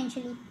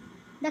exponentially.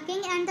 The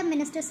king and the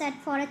minister set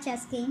for a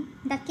chess game.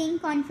 The king,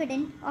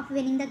 confident of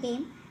winning the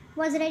game,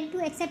 was ready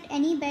to accept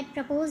any bet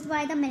proposed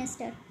by the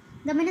minister.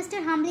 The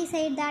minister humbly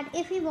said that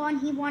if he won,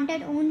 he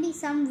wanted only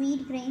some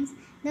wheat grains,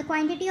 the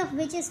quantity of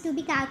which is to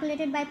be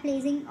calculated by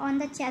placing on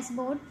the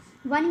chessboard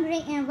one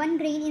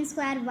grain in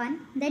square 1,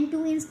 then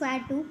 2 in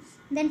square 2,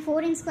 then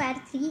 4 in square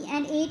 3,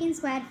 and 8 in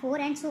square 4,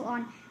 and so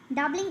on,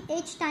 doubling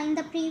each time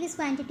the previous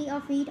quantity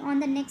of wheat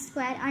on the next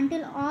square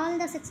until all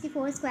the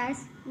 64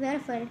 squares were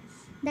filled.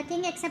 The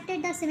king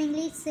accepted the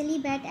seemingly silly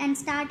bet and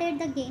started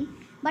the game,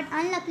 but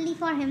unluckily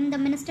for him, the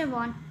minister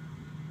won.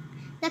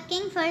 The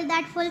king felt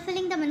that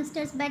fulfilling the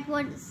minister's bet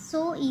was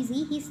so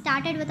easy, he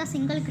started with a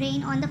single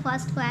grain on the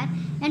first square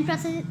and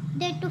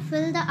proceeded to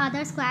fill the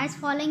other squares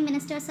following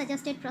minister's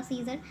suggested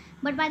procedure.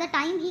 But by the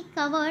time he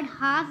covered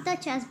half the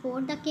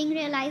chessboard, the king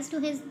realized to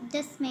his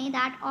dismay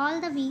that all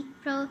the wheat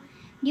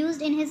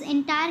produced in his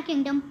entire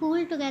kingdom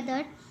pooled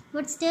together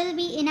would still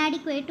be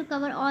inadequate to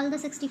cover all the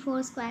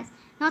 64 squares.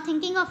 Now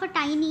thinking of a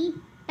tiny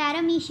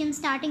paramecium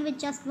starting with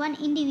just one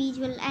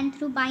individual and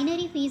through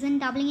binary fission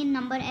doubling in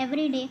number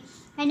every day,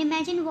 and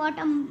imagine what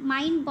a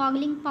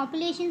mind-boggling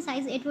population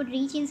size it would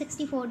reach in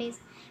 64 days,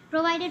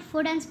 provided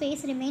food and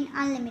space remain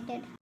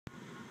unlimited.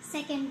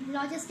 Second,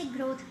 logistic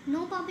growth.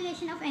 No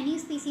population of any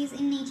species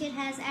in nature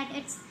has at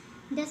its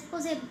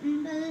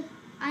disposable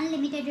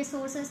unlimited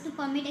resources to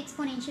permit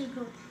exponential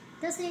growth.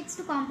 This leads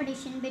to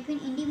competition between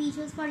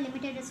individuals for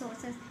limited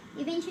resources.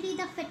 Eventually,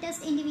 the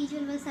fittest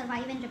individual will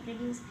survive and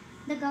reproduce.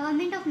 The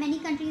government of many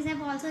countries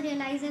have also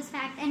realized this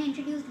fact and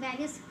introduced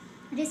various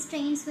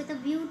restraints with a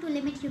view to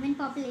limit human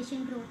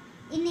population growth.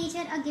 In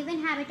nature, a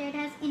given habitat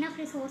has enough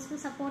resource to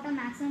support a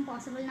maximum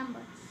possible number,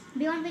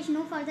 beyond which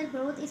no further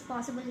growth is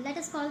possible. Let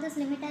us call this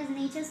limit as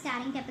nature's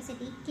carrying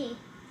capacity, K,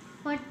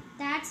 for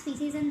that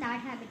species in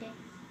that habitat.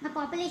 A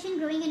population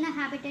growing in a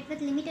habitat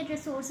with limited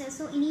resources,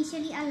 so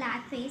initially a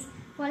lag phase,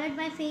 followed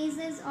by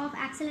phases of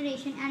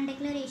acceleration and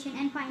deceleration,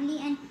 and finally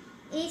an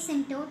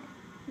asymptote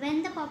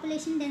when the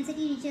population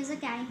density reaches a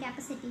carrying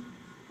capacity.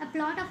 A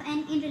plot of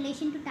n in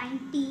relation to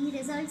time t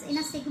results in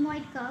a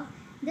sigmoid curve.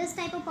 This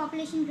type of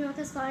population growth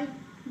is called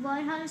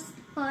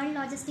Warhol-Pearl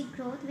logistic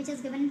growth, which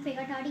is given in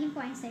figure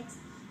 13.6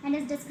 and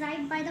is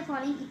described by the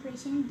following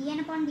equation: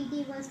 dn upon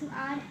dt equals to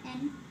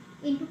rn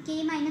into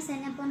k minus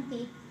n upon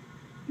k,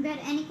 where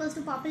n equals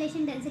to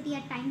population density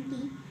at time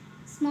t,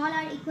 small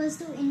r equals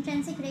to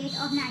intrinsic rate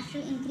of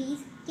natural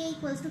increase, k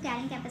equals to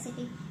carrying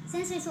capacity.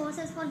 Since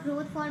resources for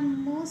growth for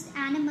most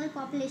animal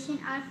population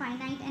are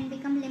finite and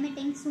become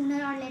limiting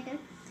sooner or later,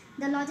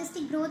 the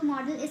logistic growth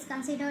model is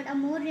considered a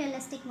more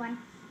realistic one.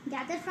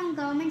 Gathered from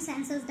government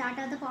census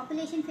data, the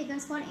population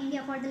figures for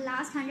India for the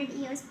last 100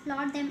 years,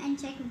 plot them and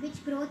check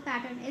which growth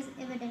pattern is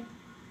evident.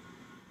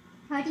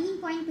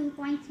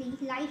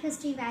 13.2.3 Life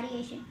History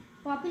Variation.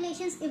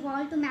 Populations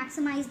evolve to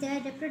maximize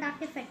their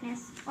reproductive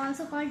fitness,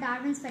 also called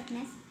Darwin's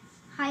fitness,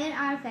 higher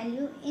R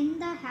value in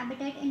the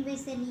habitat in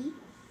which they live.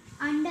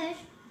 Under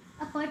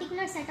a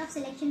particular set of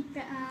selection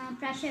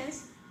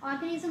pressures,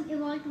 organisms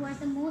evolve towards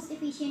the most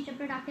efficient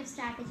reproductive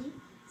strategy.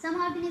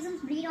 Some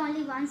organisms breed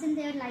only once in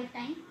their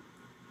lifetime,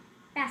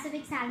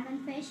 Pacific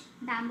salmon fish,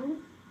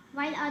 bamboo,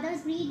 while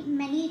others breed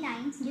many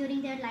times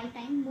during their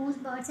lifetime,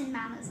 most birds and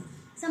mammals.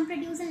 Some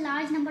produce a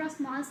large number of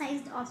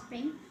small-sized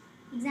offspring,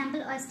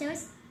 example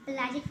oysters,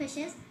 pelagic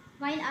fishes,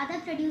 while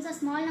others produce a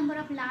small number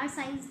of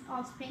large-sized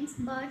offspring,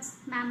 birds,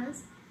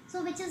 mammals,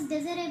 so which is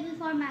desirable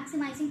for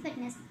maximizing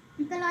fitness.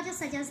 Ecologists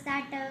suggest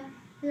that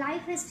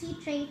life history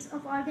traits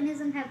of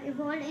organisms have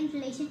evolved in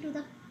relation to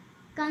the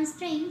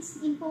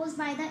constraints imposed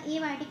by the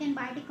abiotic and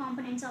biotic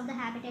components of the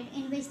habitat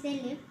in which they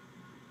live.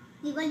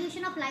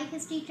 Evolution of life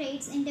history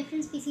traits in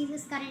different species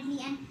is currently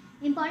an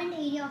important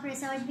area of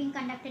research being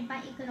conducted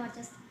by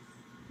ecologists.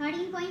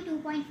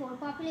 13.2.4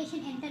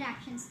 Population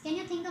Interactions. Can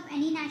you think of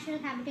any natural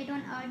habitat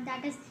on Earth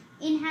that is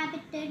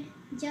inhabited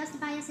just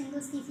by a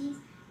single species?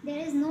 There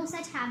is no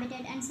such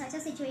habitat, and such a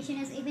situation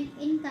is even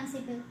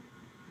inconceivable.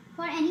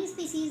 For any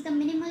species, the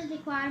minimal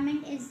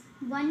requirement is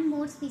one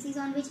more species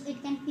on which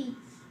it can feed.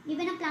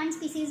 Even a plant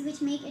species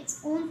which makes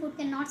its own food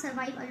cannot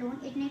survive alone.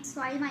 It needs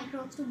soil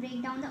microbes to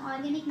break down the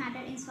organic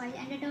matter in soil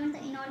and return the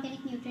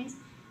inorganic nutrients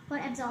for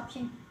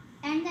absorption.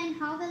 And then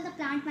how will the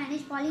plant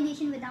manage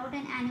pollination without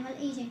an animal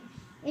agent?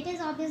 It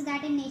is obvious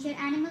that in nature,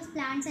 animals,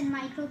 plants and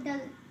microbes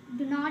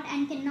do not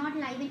and cannot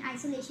live in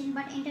isolation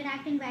but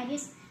interact in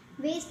various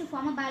ways to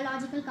form a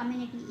biological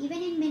community.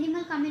 Even in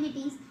minimal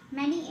communities,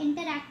 many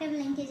interactive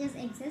linkages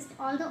exist,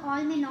 although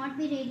all may not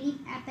be readily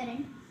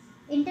apparent.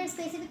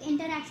 Interspecific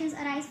interactions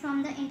arise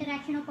from the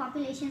interaction of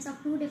populations of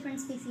two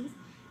different species.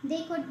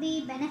 They could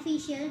be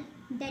beneficial,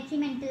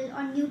 detrimental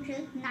or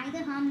neutral,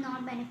 neither harm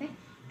nor benefit,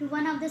 to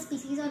one of the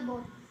species or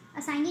both.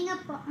 Assigning a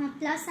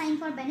plus sign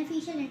for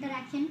beneficial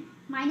interaction,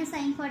 minus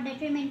sign for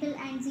detrimental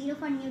and 0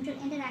 for neutral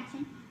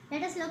interaction,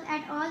 let us look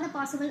at all the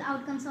possible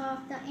outcomes of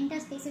the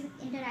interspecific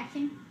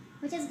interaction,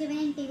 which is given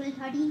in table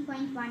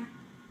 13.1.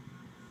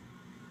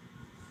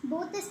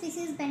 Both the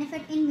species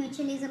benefit in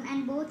mutualism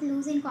and both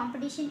lose in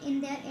competition in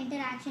their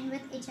interaction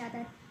with each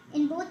other.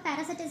 In both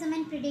parasitism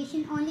and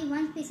predation, only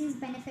one species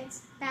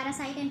benefits,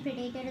 parasite and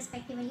predator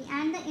respectively,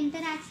 and the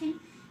interaction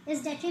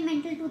is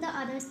detrimental to the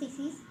other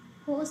species,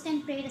 host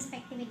and prey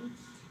respectively.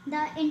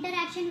 The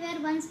interaction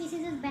where one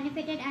species is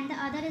benefited and the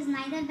other is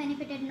neither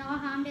benefited nor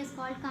harmed is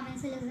called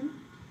commensalism.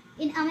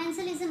 In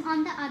amensalism,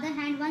 on the other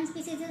hand, one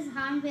species is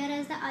harmed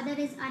whereas the other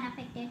is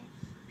unaffected.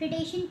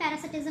 Predation,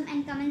 parasitism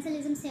and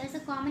commensalism shares a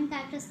common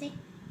characteristic.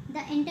 The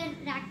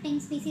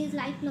interacting species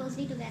live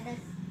closely together.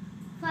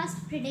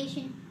 First,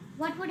 predation.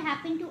 What would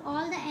happen to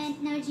all the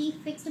energy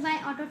fixed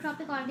by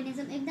autotrophic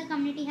organism if the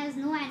community has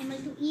no animal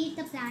to eat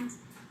the plants?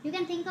 You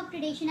can think of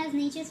predation as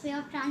nature's way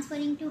of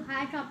transferring to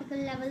higher tropical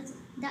levels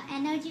the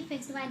energy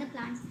fixed by the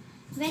plants.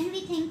 When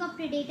we think of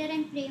predator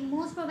and prey,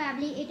 most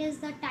probably it is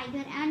the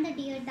tiger and the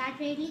deer that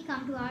rarely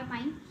come to our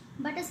mind,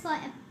 but a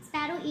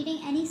sparrow eating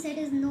any seed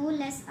is no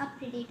less a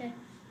predator.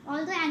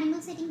 Although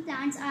animals eating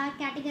plants are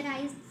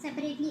categorized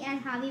separately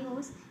as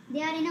herbivores,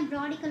 they are in a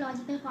broad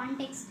ecological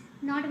context,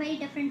 not very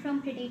different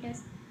from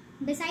predators.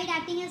 Besides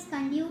acting as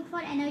conduit for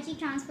energy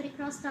transfer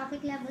across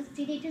trophic levels,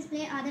 predators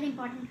play other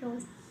important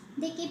roles.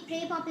 They keep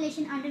prey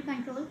population under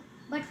control,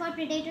 but for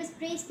predators,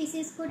 prey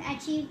species could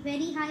achieve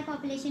very high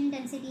population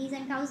densities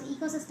and cause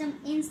ecosystem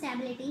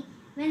instability.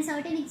 When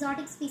certain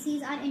exotic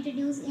species are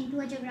introduced into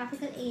a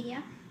geographical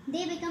area,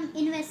 they become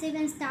invasive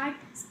and start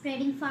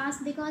spreading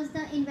fast because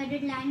the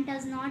invaded land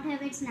does not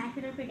have its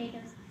natural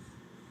predators.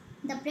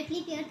 The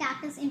prickly pear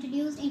cactus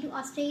introduced into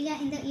Australia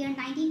in the year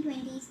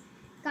 1920s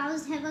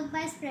caused havoc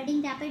by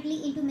spreading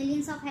rapidly into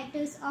millions of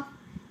hectares of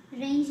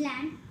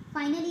rangeland.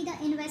 Finally,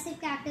 the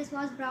invasive cactus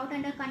was brought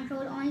under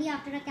control only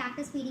after a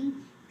cactus-feeding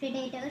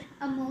predator,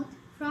 a moth,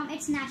 from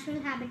its natural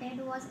habitat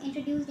was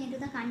introduced into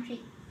the country.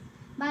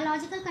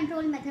 Biological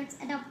control methods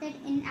adopted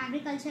in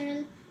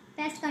agricultural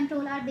pest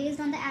control are based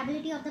on the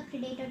ability of the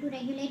predator to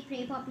regulate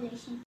prey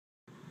population.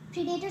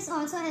 Predators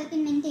also help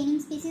in maintaining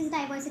species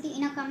diversity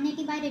in a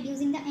community by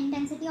reducing the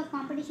intensity of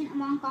competition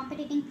among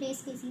competing prey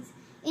species.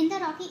 In the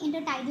rocky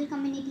intertidal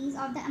communities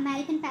of the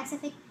American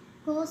Pacific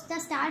coast, the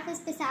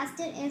starfish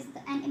pisaster is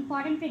an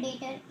important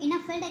predator. In a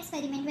field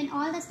experiment, when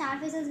all the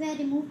starfishes were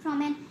removed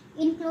from an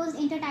enclosed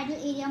intertidal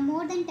area,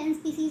 more than 10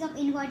 species of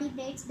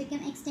invertebrates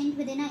became extinct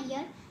within a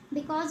year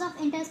because of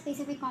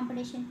interspecific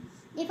competition.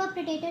 If a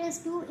predator is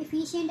too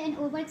efficient and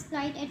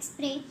overexploit its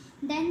prey,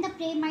 then the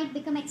prey might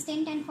become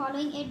extinct, and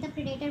following it, the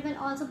predator will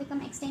also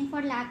become extinct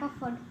for lack of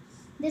food.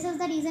 This is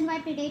the reason why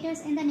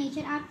predators in the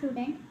nature are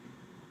prudent.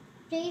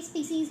 Prey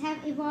species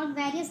have evolved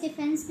various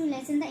defenses to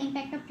lessen the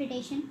impact of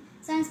predation.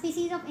 Some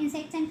species of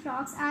insects and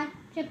frogs are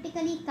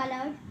cryptically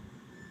colored,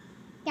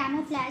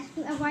 camouflaged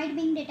to avoid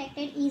being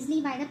detected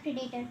easily by the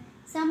predator.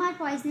 Some are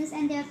poisonous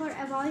and therefore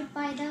avoided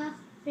by the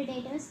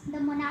predators. The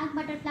monarch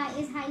butterfly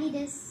is highly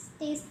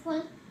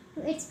distasteful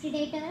to its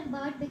predator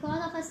bird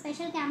because of a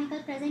special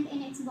chemical present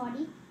in its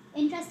body.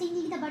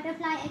 Interestingly, the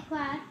butterfly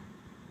acquires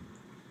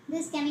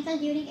this chemical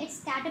during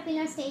its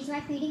caterpillar stage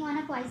by feeding on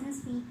a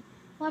poisonous weed.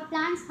 For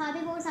plants,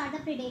 herbivores are the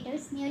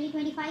predators. Nearly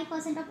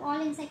 25% of all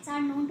insects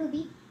are known to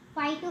be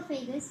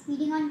phytophagous,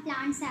 feeding on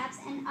plant saps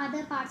and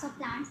other parts of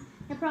plants.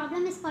 The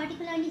problem is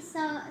particularly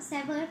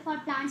severe for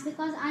plants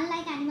because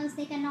unlike animals,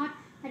 they cannot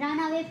run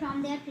away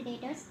from their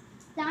predators.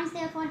 Plants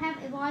therefore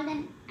have evolved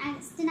an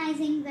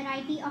astonishing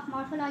variety of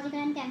morphological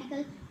and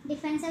chemical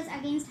defenses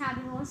against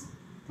herbivores.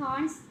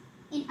 Thorns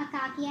in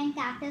acacia and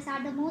cactus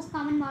are the most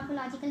common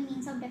morphological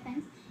means of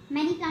defense.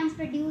 Many plants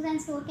produce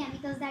and store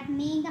chemicals that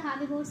make the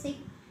herbivore sick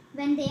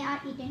when they are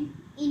eaten.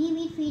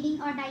 Inhibit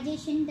feeding or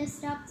digestion,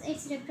 disrupts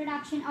its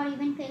reproduction, or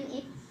even kill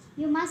it.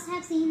 You must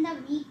have seen the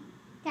weak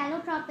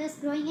Calotropis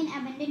growing in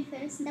abundant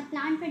fields. The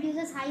plant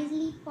produces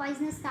highly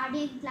poisonous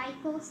cardiac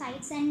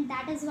glycosides, and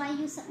that is why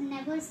you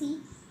never see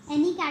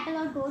any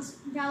cattle or goats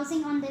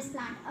browsing on this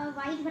plant. A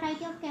wide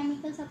variety of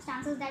chemical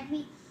substances that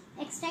we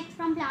extract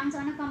from plants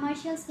on a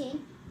commercial scale,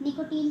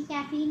 nicotine,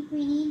 caffeine,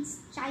 quinine,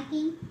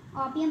 strychnine,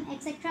 opium,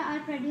 etc., are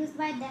produced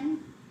by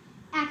them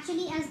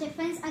actually as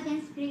defense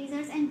against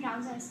grazers and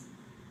browsers.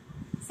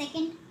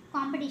 Second,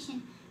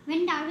 competition.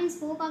 When Darwin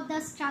spoke of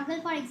the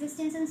struggle for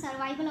existence and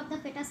survival of the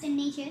fittest in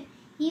nature,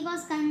 he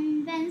was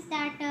convinced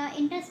that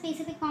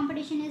interspecific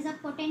competition is a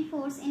potent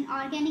force in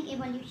organic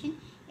evolution.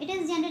 It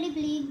is generally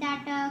believed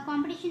that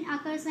competition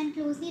occurs when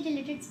closely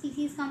related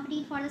species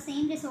compete for the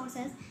same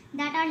resources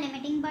that are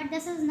limiting, but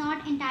this is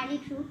not entirely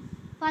true.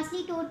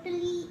 Firstly,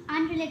 totally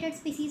unrelated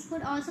species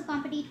could also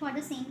compete for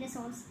the same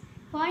resource.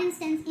 For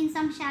instance, in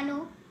some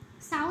shallow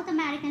South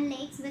American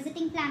lakes,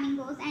 visiting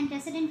flamingos and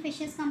resident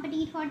fishes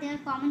compete for their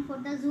common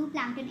food, the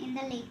zooplankton in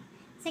the lake.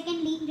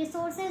 Secondly,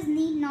 resources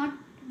need not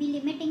be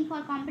limiting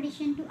for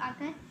competition to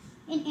occur.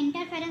 In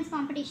interference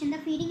competition, the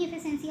feeding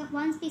efficiency of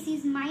one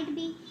species might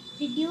be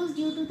reduced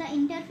due to the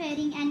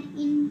interfering and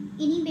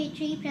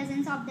inhibitory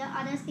presence of the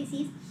other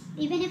species,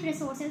 even if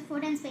resources,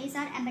 food and space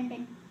are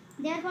abundant.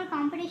 Therefore,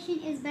 competition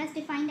is best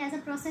defined as a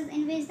process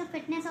in which the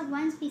fitness of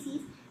one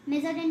species,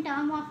 measured in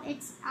terms of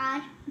its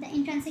R, the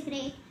intrinsic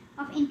rate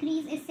of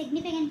increase, is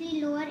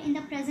significantly lower in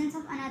the presence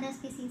of another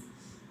species.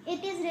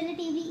 It is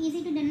relatively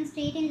easy to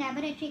demonstrate in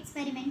laboratory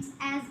experiments,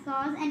 as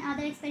Gauss and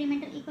other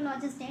experimental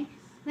ecologists did.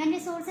 When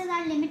resources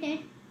are limited,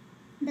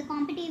 the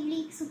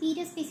competitively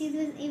superior species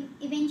will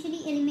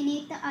eventually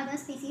eliminate the other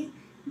species,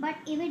 but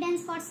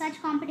evidence for such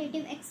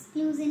competitive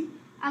exclusion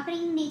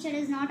occurring in nature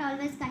is not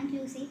always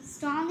conclusive.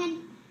 Strong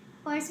and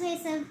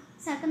persuasive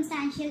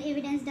circumstantial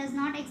evidence does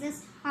not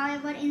exist,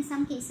 however, in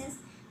some cases.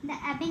 The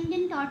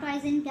abandoned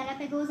tortoise in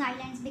Galapagos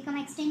Islands became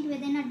extinct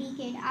within a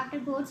decade after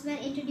goats were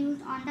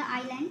introduced on the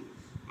island,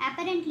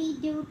 apparently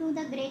due to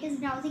the greatest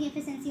browsing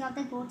efficiency of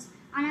the goats.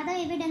 Another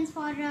evidence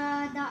for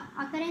the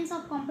occurrence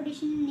of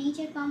competition in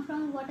nature comes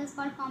from what is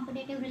called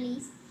competitive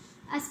release.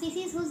 A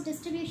species whose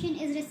distribution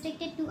is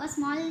restricted to a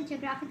small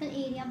geographical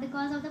area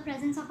because of the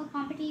presence of a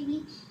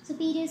competitively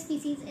superior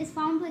species is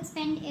found to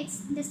expand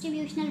its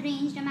distributional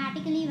range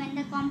dramatically when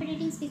the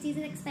competing species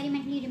is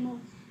experimentally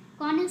removed.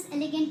 Connell's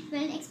elegant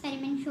field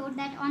experiment showed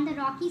that on the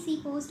rocky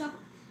sea coast of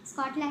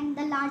Scotland,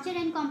 the larger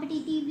and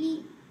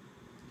competitively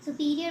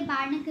superior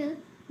barnacle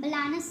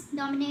Balanus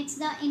dominates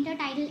the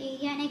intertidal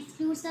area and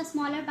excludes the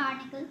smaller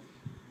barnacle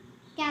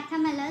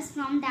Cathamelus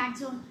from that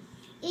zone.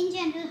 In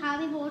general,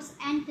 herbivores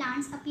and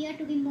plants appear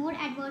to be more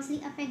adversely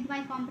affected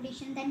by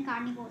competition than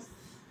carnivores.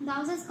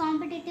 Gauss's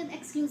competitive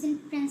exclusion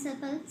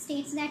principle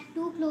states that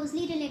two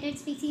closely related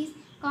species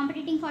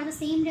competing for the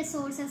same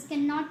resources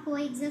cannot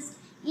coexist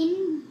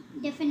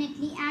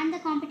indefinitely, and the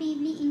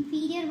competitively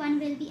inferior one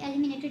will be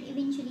eliminated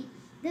eventually.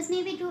 This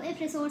may be true if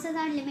resources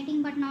are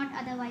limiting but not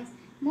otherwise.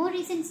 More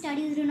recent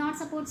studies do not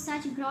support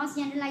such gross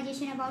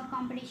generalization about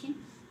competition.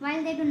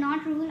 While they do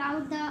not rule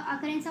out the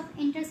occurrence of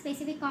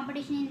interspecific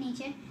competition in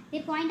nature,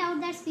 they point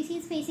out that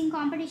species facing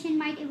competition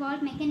might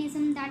evolve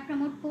mechanisms that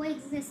promote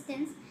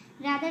coexistence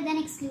rather than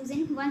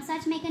exclusion. One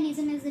such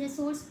mechanism is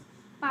resource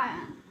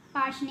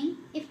partitioning.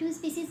 If two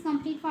species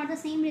compete for the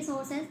same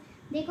resources,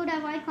 they could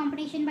avoid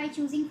competition by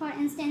choosing, for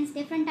instance,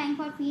 different time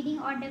for feeding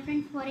or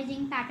different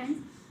foraging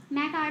patterns.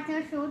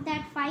 MacArthur showed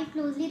that 5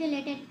 closely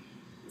related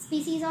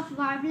species of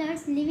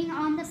warblers living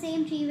on the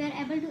same tree were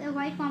able to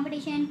avoid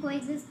competition and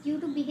coexist due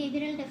to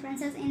behavioral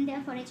differences in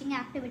their foraging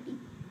activity.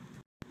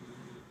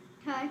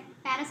 Third,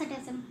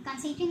 parasitism.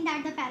 Considering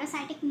that the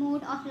parasitic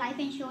mode of life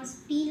ensures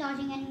free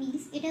lodging and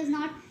meals, it is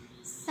not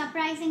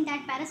surprising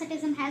that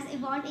parasitism has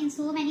evolved in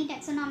so many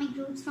taxonomic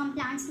groups from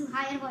plants to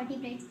higher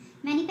vertebrates.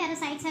 Many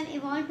parasites have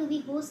evolved to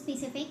be host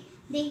specific.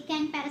 They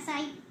can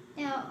parasitize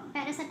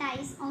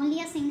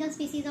only a single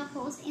species of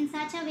host in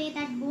such a way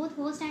that both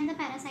host and the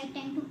parasite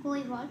tend to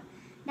co-evolve.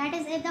 That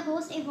is, if the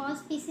host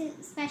evolves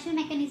special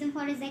mechanism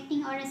for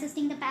rejecting or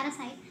resisting the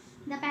parasite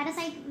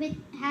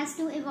has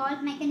to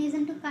evolve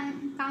mechanism to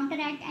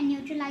counteract and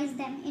neutralize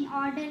them in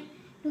order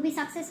to be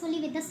successfully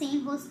with the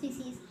same host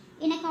species.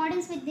 In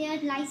accordance with their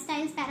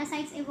lifestyles,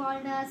 parasites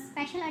evolved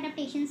special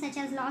adaptations such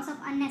as loss of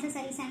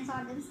unnecessary sense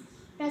organs,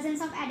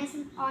 presence of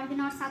adhesive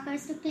organ or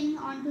suckers to cling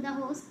on to the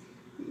host,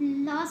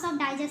 loss of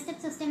digestive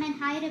system and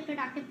high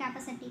reproductive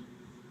capacity.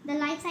 The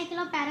life cycle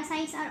of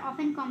parasites are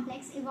often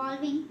complex,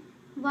 evolving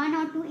one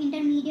or two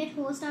intermediate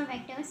hosts or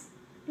vectors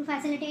to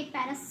facilitate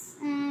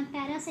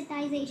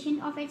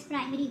parasitization of its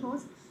primary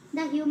host.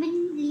 The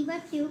human liver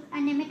fluke, a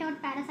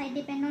nematode parasite,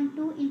 depend on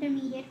two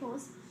intermediate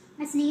hosts,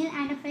 a snail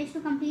and a fish, to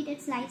complete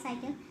its life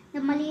cycle.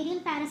 The malarial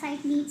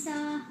parasite needs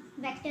a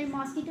vector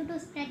mosquito to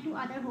spread to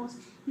other hosts.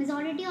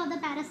 Majority of the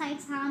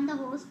parasites harm the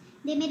host.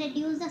 They may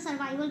reduce the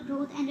survival,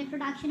 growth and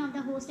reproduction of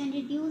the host and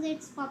reduce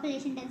its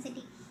population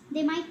density.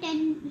 They might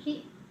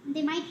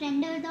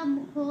render the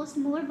host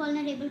more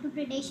vulnerable to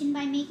predation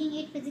by making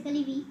it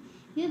physically weak.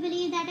 We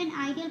believe that an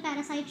ideal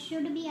parasite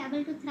should be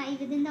able to thrive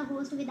within the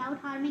host without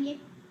harming it.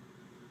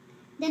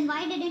 Then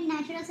why didn't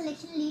natural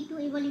selection lead to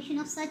evolution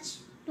of such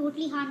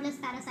totally harmless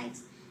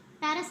parasites?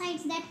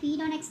 Parasites that feed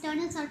on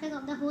external surface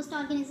of the host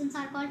organisms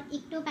are called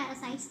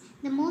ectoparasites.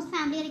 The most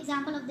familiar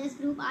example of this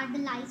group are the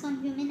lice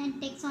on human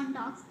and ticks on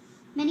dogs.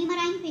 Many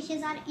marine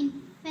fishes are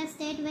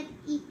infested with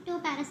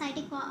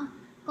ectoparasitic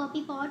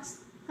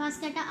copypods.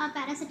 Cuscata, a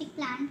parasitic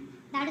plant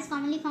that is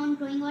commonly found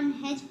growing on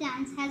hedge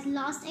plants, has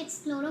lost its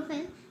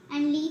chlorophyll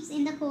and leaves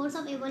in the course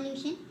of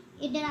evolution.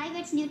 It derives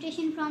its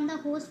nutrition from the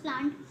host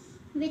plant,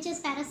 which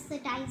is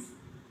parasitized.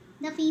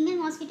 The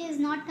female mosquito is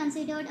not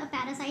considered a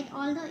parasite,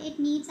 although it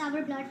needs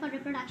our blood for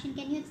reproduction.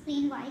 Can you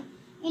explain why?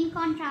 In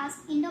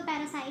contrast,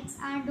 endoparasites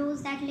are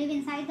those that live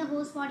inside the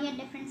host body at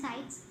different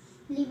sites: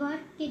 liver,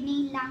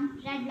 kidney,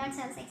 lung, red blood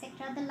cells,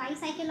 etc. The life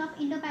cycle of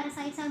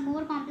endoparasites are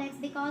more complex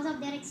because of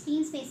their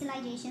extreme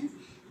specializations.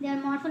 Their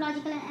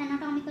morphological and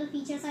anatomical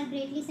features are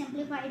greatly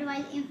simplified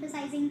while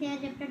emphasizing their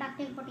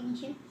reproductive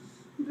potential.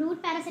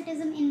 Brood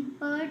parasitism in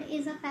bird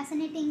is a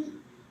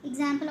fascinating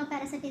example of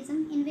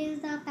parasitism, in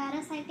which the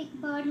parasitic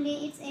bird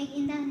lays its egg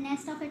in the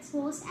nest of its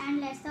host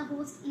and lets the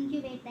host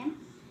incubate them.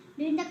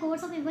 During the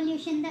course of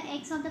evolution, the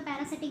eggs of the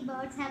parasitic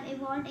birds have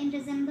evolved and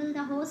resemble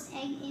the host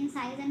egg in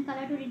size and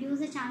color to reduce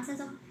the chances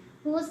of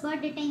host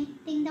bird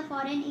detecting the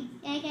foreign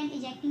egg and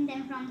ejecting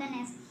them from the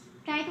nest.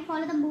 Try to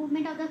follow the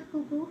movement of the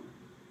cuckoo,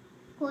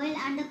 quail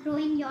and the crow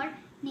in your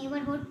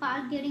neighborhood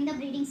park during the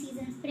breeding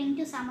season, spring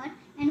to summer,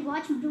 and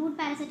watch brood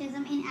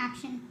parasitism in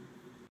action.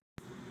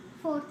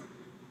 Fourth,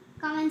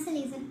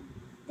 commensalism.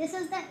 This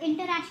is the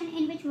interaction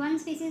in which one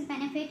species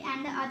benefit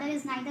and the other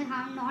is neither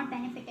harmed nor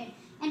benefited.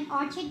 An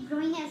orchid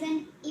growing as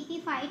an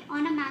epiphyte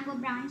on a mango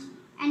branch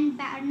and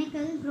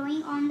barnacle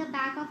growing on the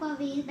back of a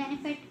whale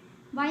benefit,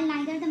 while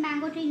neither the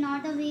mango tree nor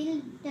the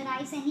whale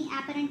derives any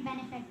apparent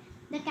benefit.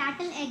 The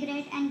cattle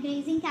egret and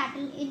grazing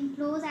cattle in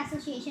close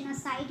association, a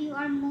sight you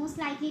are most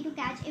likely to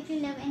catch if you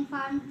live in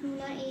farm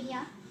rural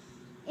area,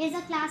 is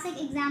a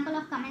classic example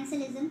of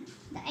commensalism.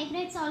 The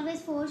egrets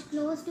always forage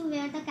close to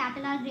where the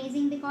cattle are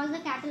grazing because the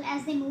cattle,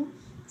 as they move,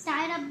 stir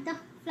up the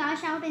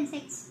flush out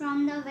insects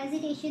from the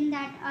vegetation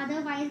that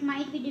otherwise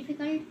might be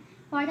difficult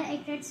for the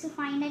egrets to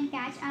find and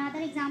catch.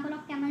 Another example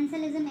of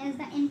commensalism is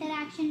the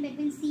interaction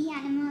between sea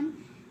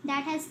anemone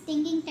that has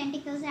stinging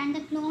tentacles and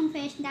the clone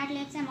fish that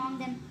lives among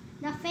them.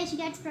 The fish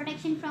gets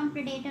protection from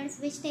predators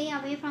which stay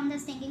away from the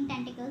stinging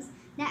tentacles.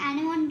 The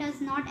anemone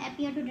does not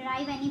appear to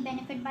derive any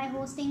benefit by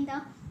hosting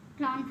the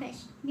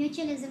clownfish.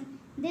 Mutualism.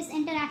 This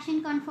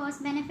interaction confers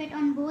benefit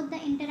on both the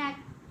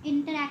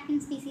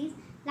interacting species.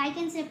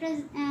 Lichens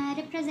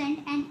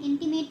represent an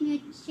intimate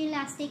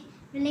mutualistic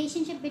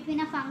relationship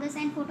between a fungus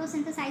and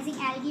photosynthesizing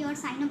algae or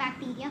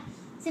cyanobacteria.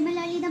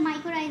 Similarly, the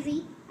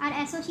mycorrhizae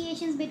are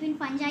associations between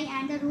fungi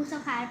and the roots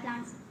of higher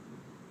plants.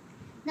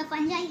 The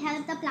fungi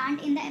help the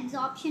plant in the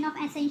absorption of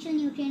essential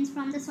nutrients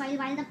from the soil,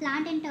 while the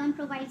plant in turn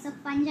provides the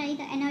fungi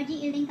the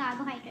energy-yielding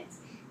carbohydrates.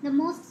 The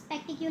most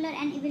spectacular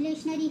and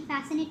evolutionary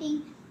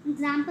fascinating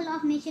example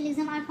of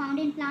mutualism are found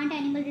in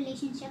plant-animal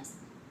relationships.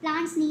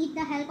 Plants need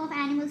the help of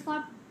animals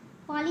for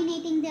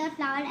pollinating their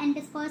flower and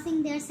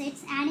dispersing their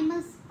seeds.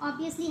 Animals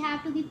obviously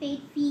have to be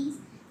paid fees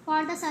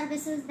for the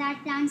services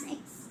that plants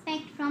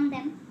expect from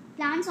them.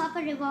 Plants offer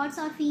rewards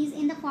or fees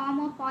in the form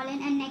of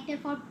pollen and nectar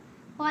for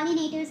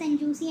pollinators and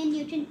juicy and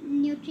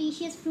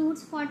nutritious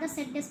fruits for the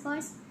seed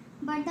dispersed.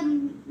 But the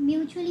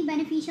mutually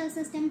beneficial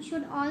system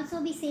should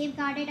also be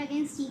safeguarded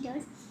against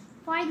cheaters.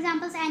 For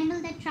example,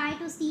 animals that try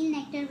to steal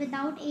nectar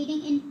without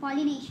aiding in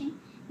pollination.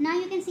 Now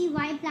you can see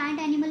why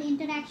plant-animal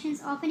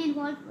interactions often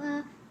involve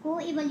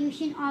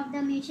co-evolution of the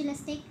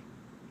mutualistic.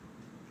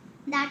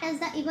 That is,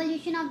 the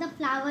evolution of the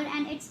flower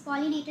and its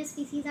pollinator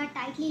species are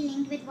tightly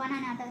linked with one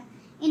another.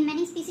 In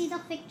many species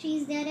of fig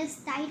trees, there is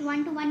tight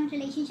one-to-one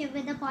relationship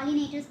with the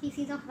pollinator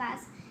species of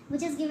vase,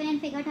 which is given in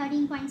figure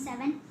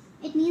 13.7.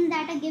 It means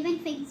that a given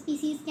fig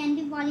species can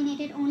be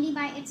pollinated only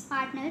by its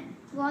partner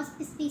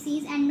wasp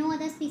species and no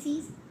other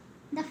species.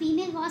 The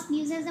female wasp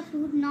uses the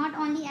fruit not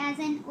only as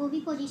an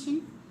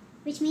oviposition,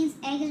 which means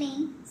egg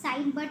laying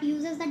site, but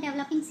uses the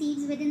developing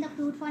seeds within the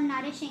fruit for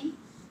nourishing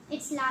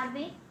its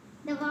larvae.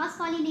 The wasp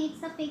pollinates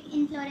the fig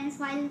inflorescence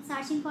while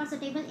searching for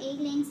suitable egg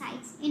laying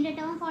sites. In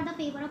return for the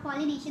favor of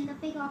pollination, the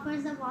fig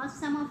offers the wasp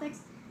some of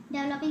its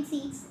developing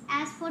seeds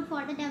as food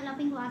for the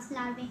developing wasp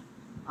larvae.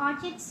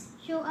 Orchids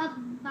show a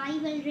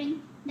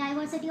bewildering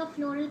diversity of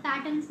floral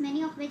patterns,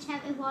 many of which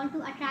have evolved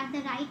to attract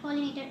the right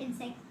pollinator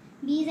insects,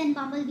 bees and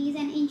bumblebees,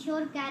 and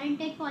ensure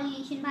guaranteed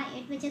pollination by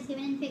it, which is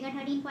given in figure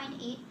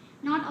 13.8.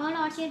 Not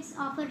all orchids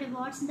offer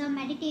rewards. The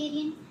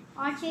Mediterranean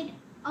orchid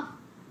of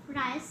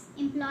Rice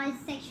employs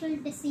sexual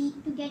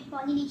deceit to get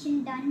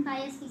pollination done by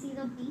a species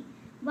of bee.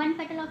 One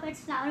petal of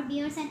its flower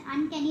bears an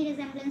uncanny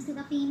resemblance to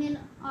the female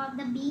of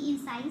the bee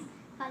in size,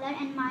 color,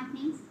 and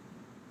markings.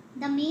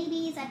 The male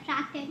bee is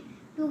attracted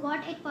to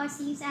what it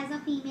perceives as a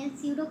female,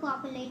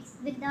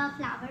 pseudocopulates with the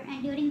flower,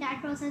 and during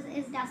that process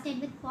is dusted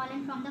with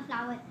pollen from the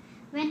flower.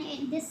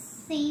 When this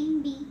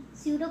same bee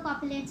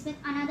pseudocopulates with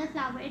another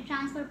flower, it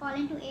transfers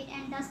pollen to it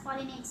and thus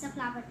pollinates the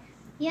flower.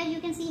 Here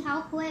you can see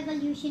how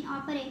coevolution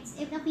operates.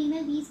 If the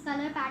female bee's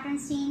color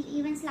patterns change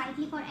even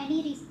slightly for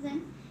any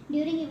reason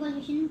during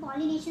evolution,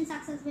 pollination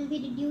success will be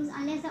reduced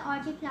unless the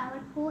orchid flower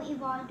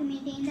co-evolved to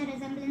maintain the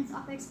resemblance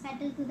of its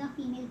petal to the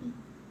female bee.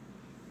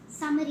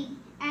 Summary.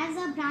 As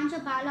a branch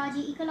of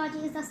biology, ecology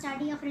is the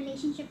study of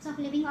relationships of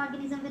living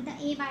organisms with the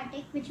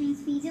abiotic, which means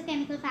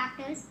physiochemical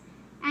factors,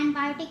 and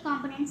biotic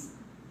components,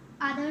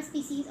 other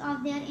species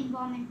of their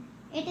environment.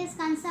 It is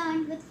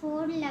concerned with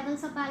 4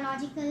 levels of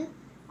biological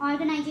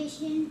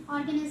organization,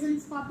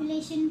 organisms,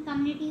 population,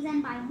 communities,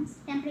 and biomes.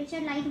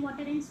 Temperature, light,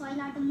 water, and soil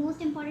are the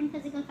most important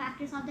physical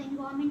factors of the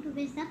environment to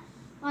which the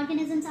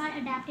organisms are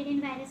adapted in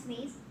various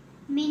ways.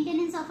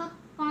 Maintenance of a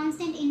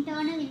constant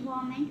internal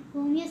environment,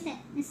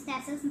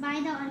 homeostasis, by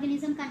the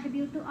organism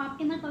contribute to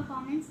optimal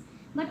performance,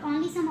 but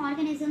only some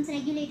organisms'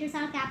 regulators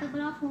are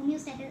capable of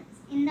homeostasis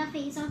in the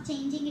face of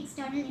changing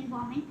external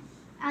environment.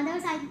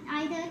 Others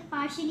either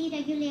partially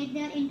regulate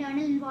their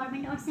internal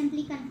environment or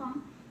simply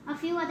conform. A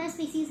few other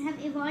species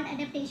have evolved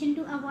adaptation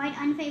to avoid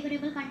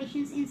unfavorable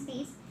conditions in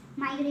space,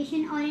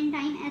 migration, or in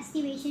time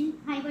estivation,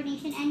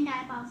 hibernation, and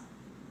diapause.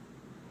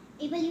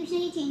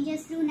 Evolutionary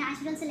changes through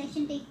natural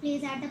selection take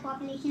place at the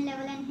population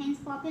level, and hence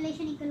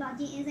population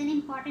ecology is an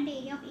important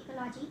area of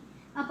ecology.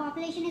 A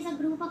population is a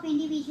group of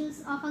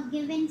individuals of a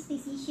given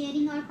species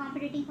sharing or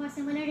competing for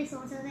similar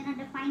resources in a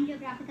defined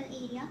geographical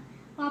area.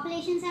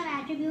 Populations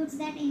have attributes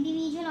that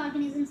individual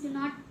organisms do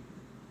not: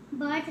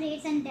 birth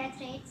rates and death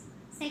rates,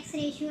 sex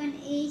ratio, and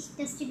age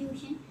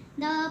distribution.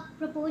 The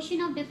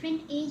proportion of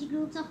different age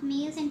groups of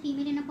males and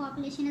females in a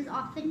population is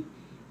often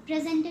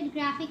presented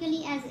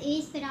graphically as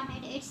age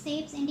pyramid. Its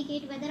shapes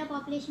indicate whether a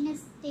population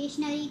is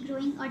stationary,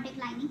 growing, or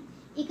declining.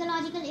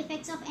 Ecological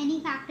effects of any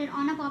factor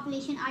on a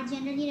population are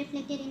generally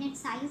reflected in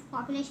its size,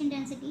 population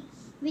density,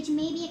 which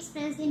may be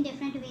expressed in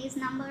different ways: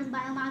 numbers,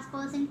 biomass,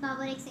 percent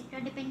cover,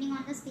 etc., depending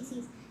on the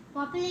species.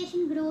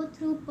 Population growth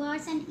through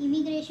births and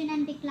immigration,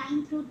 and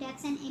decline through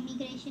deaths and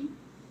immigration.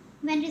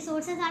 When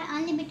resources are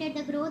unlimited,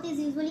 the growth is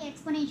usually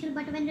exponential,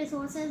 but when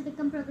resources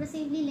become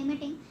progressively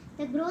limiting,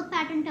 the growth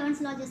pattern turns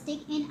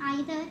logistic. In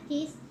either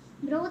case,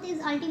 growth is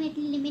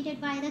ultimately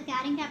limited by the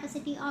carrying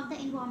capacity of the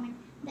environment.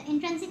 The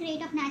intrinsic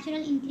rate of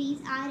natural increase,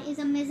 R, is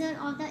a measure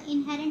of the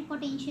inherent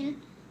potential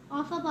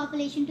of a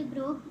population to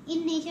grow.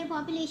 In nature,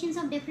 populations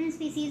of different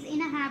species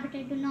in a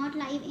habitat do not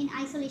live in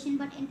isolation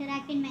but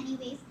interact in many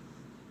ways.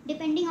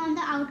 Depending on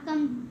the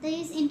outcome,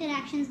 these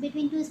interactions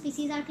between two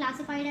species are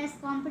classified as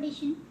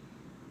competition.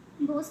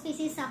 Both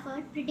species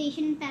suffer. Predation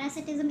and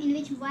parasitism, in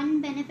which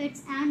one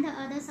benefits and the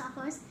other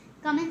suffers.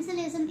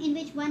 Commensalism, in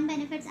which one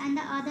benefits and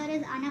the other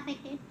is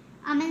unaffected.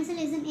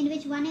 Amensalism, in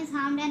which one is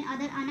harmed and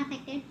other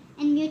unaffected.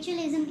 And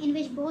mutualism, in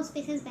which both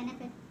species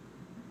benefit.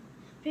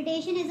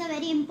 Predation is a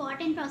very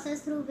important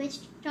process through which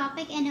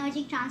trophic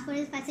energy transfer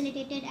is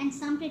facilitated, and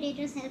some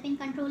predators help in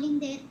controlling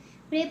their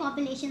prey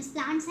populations.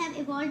 Plants have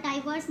evolved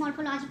diverse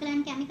morphological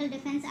and chemical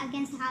defense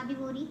against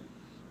herbivory.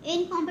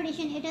 In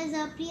competition, it is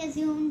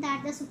presumed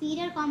that the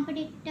superior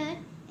competitor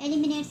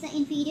eliminates the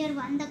inferior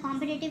one, the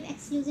competitive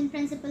exclusion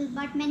principle,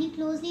 but many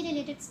closely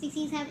related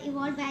species have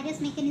evolved various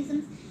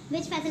mechanisms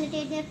which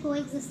facilitate their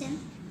coexistence.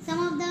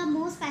 Some of the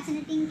most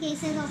fascinating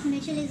cases of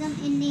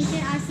mutualism in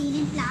nature are seen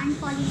in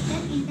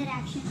plant-pollinator interaction.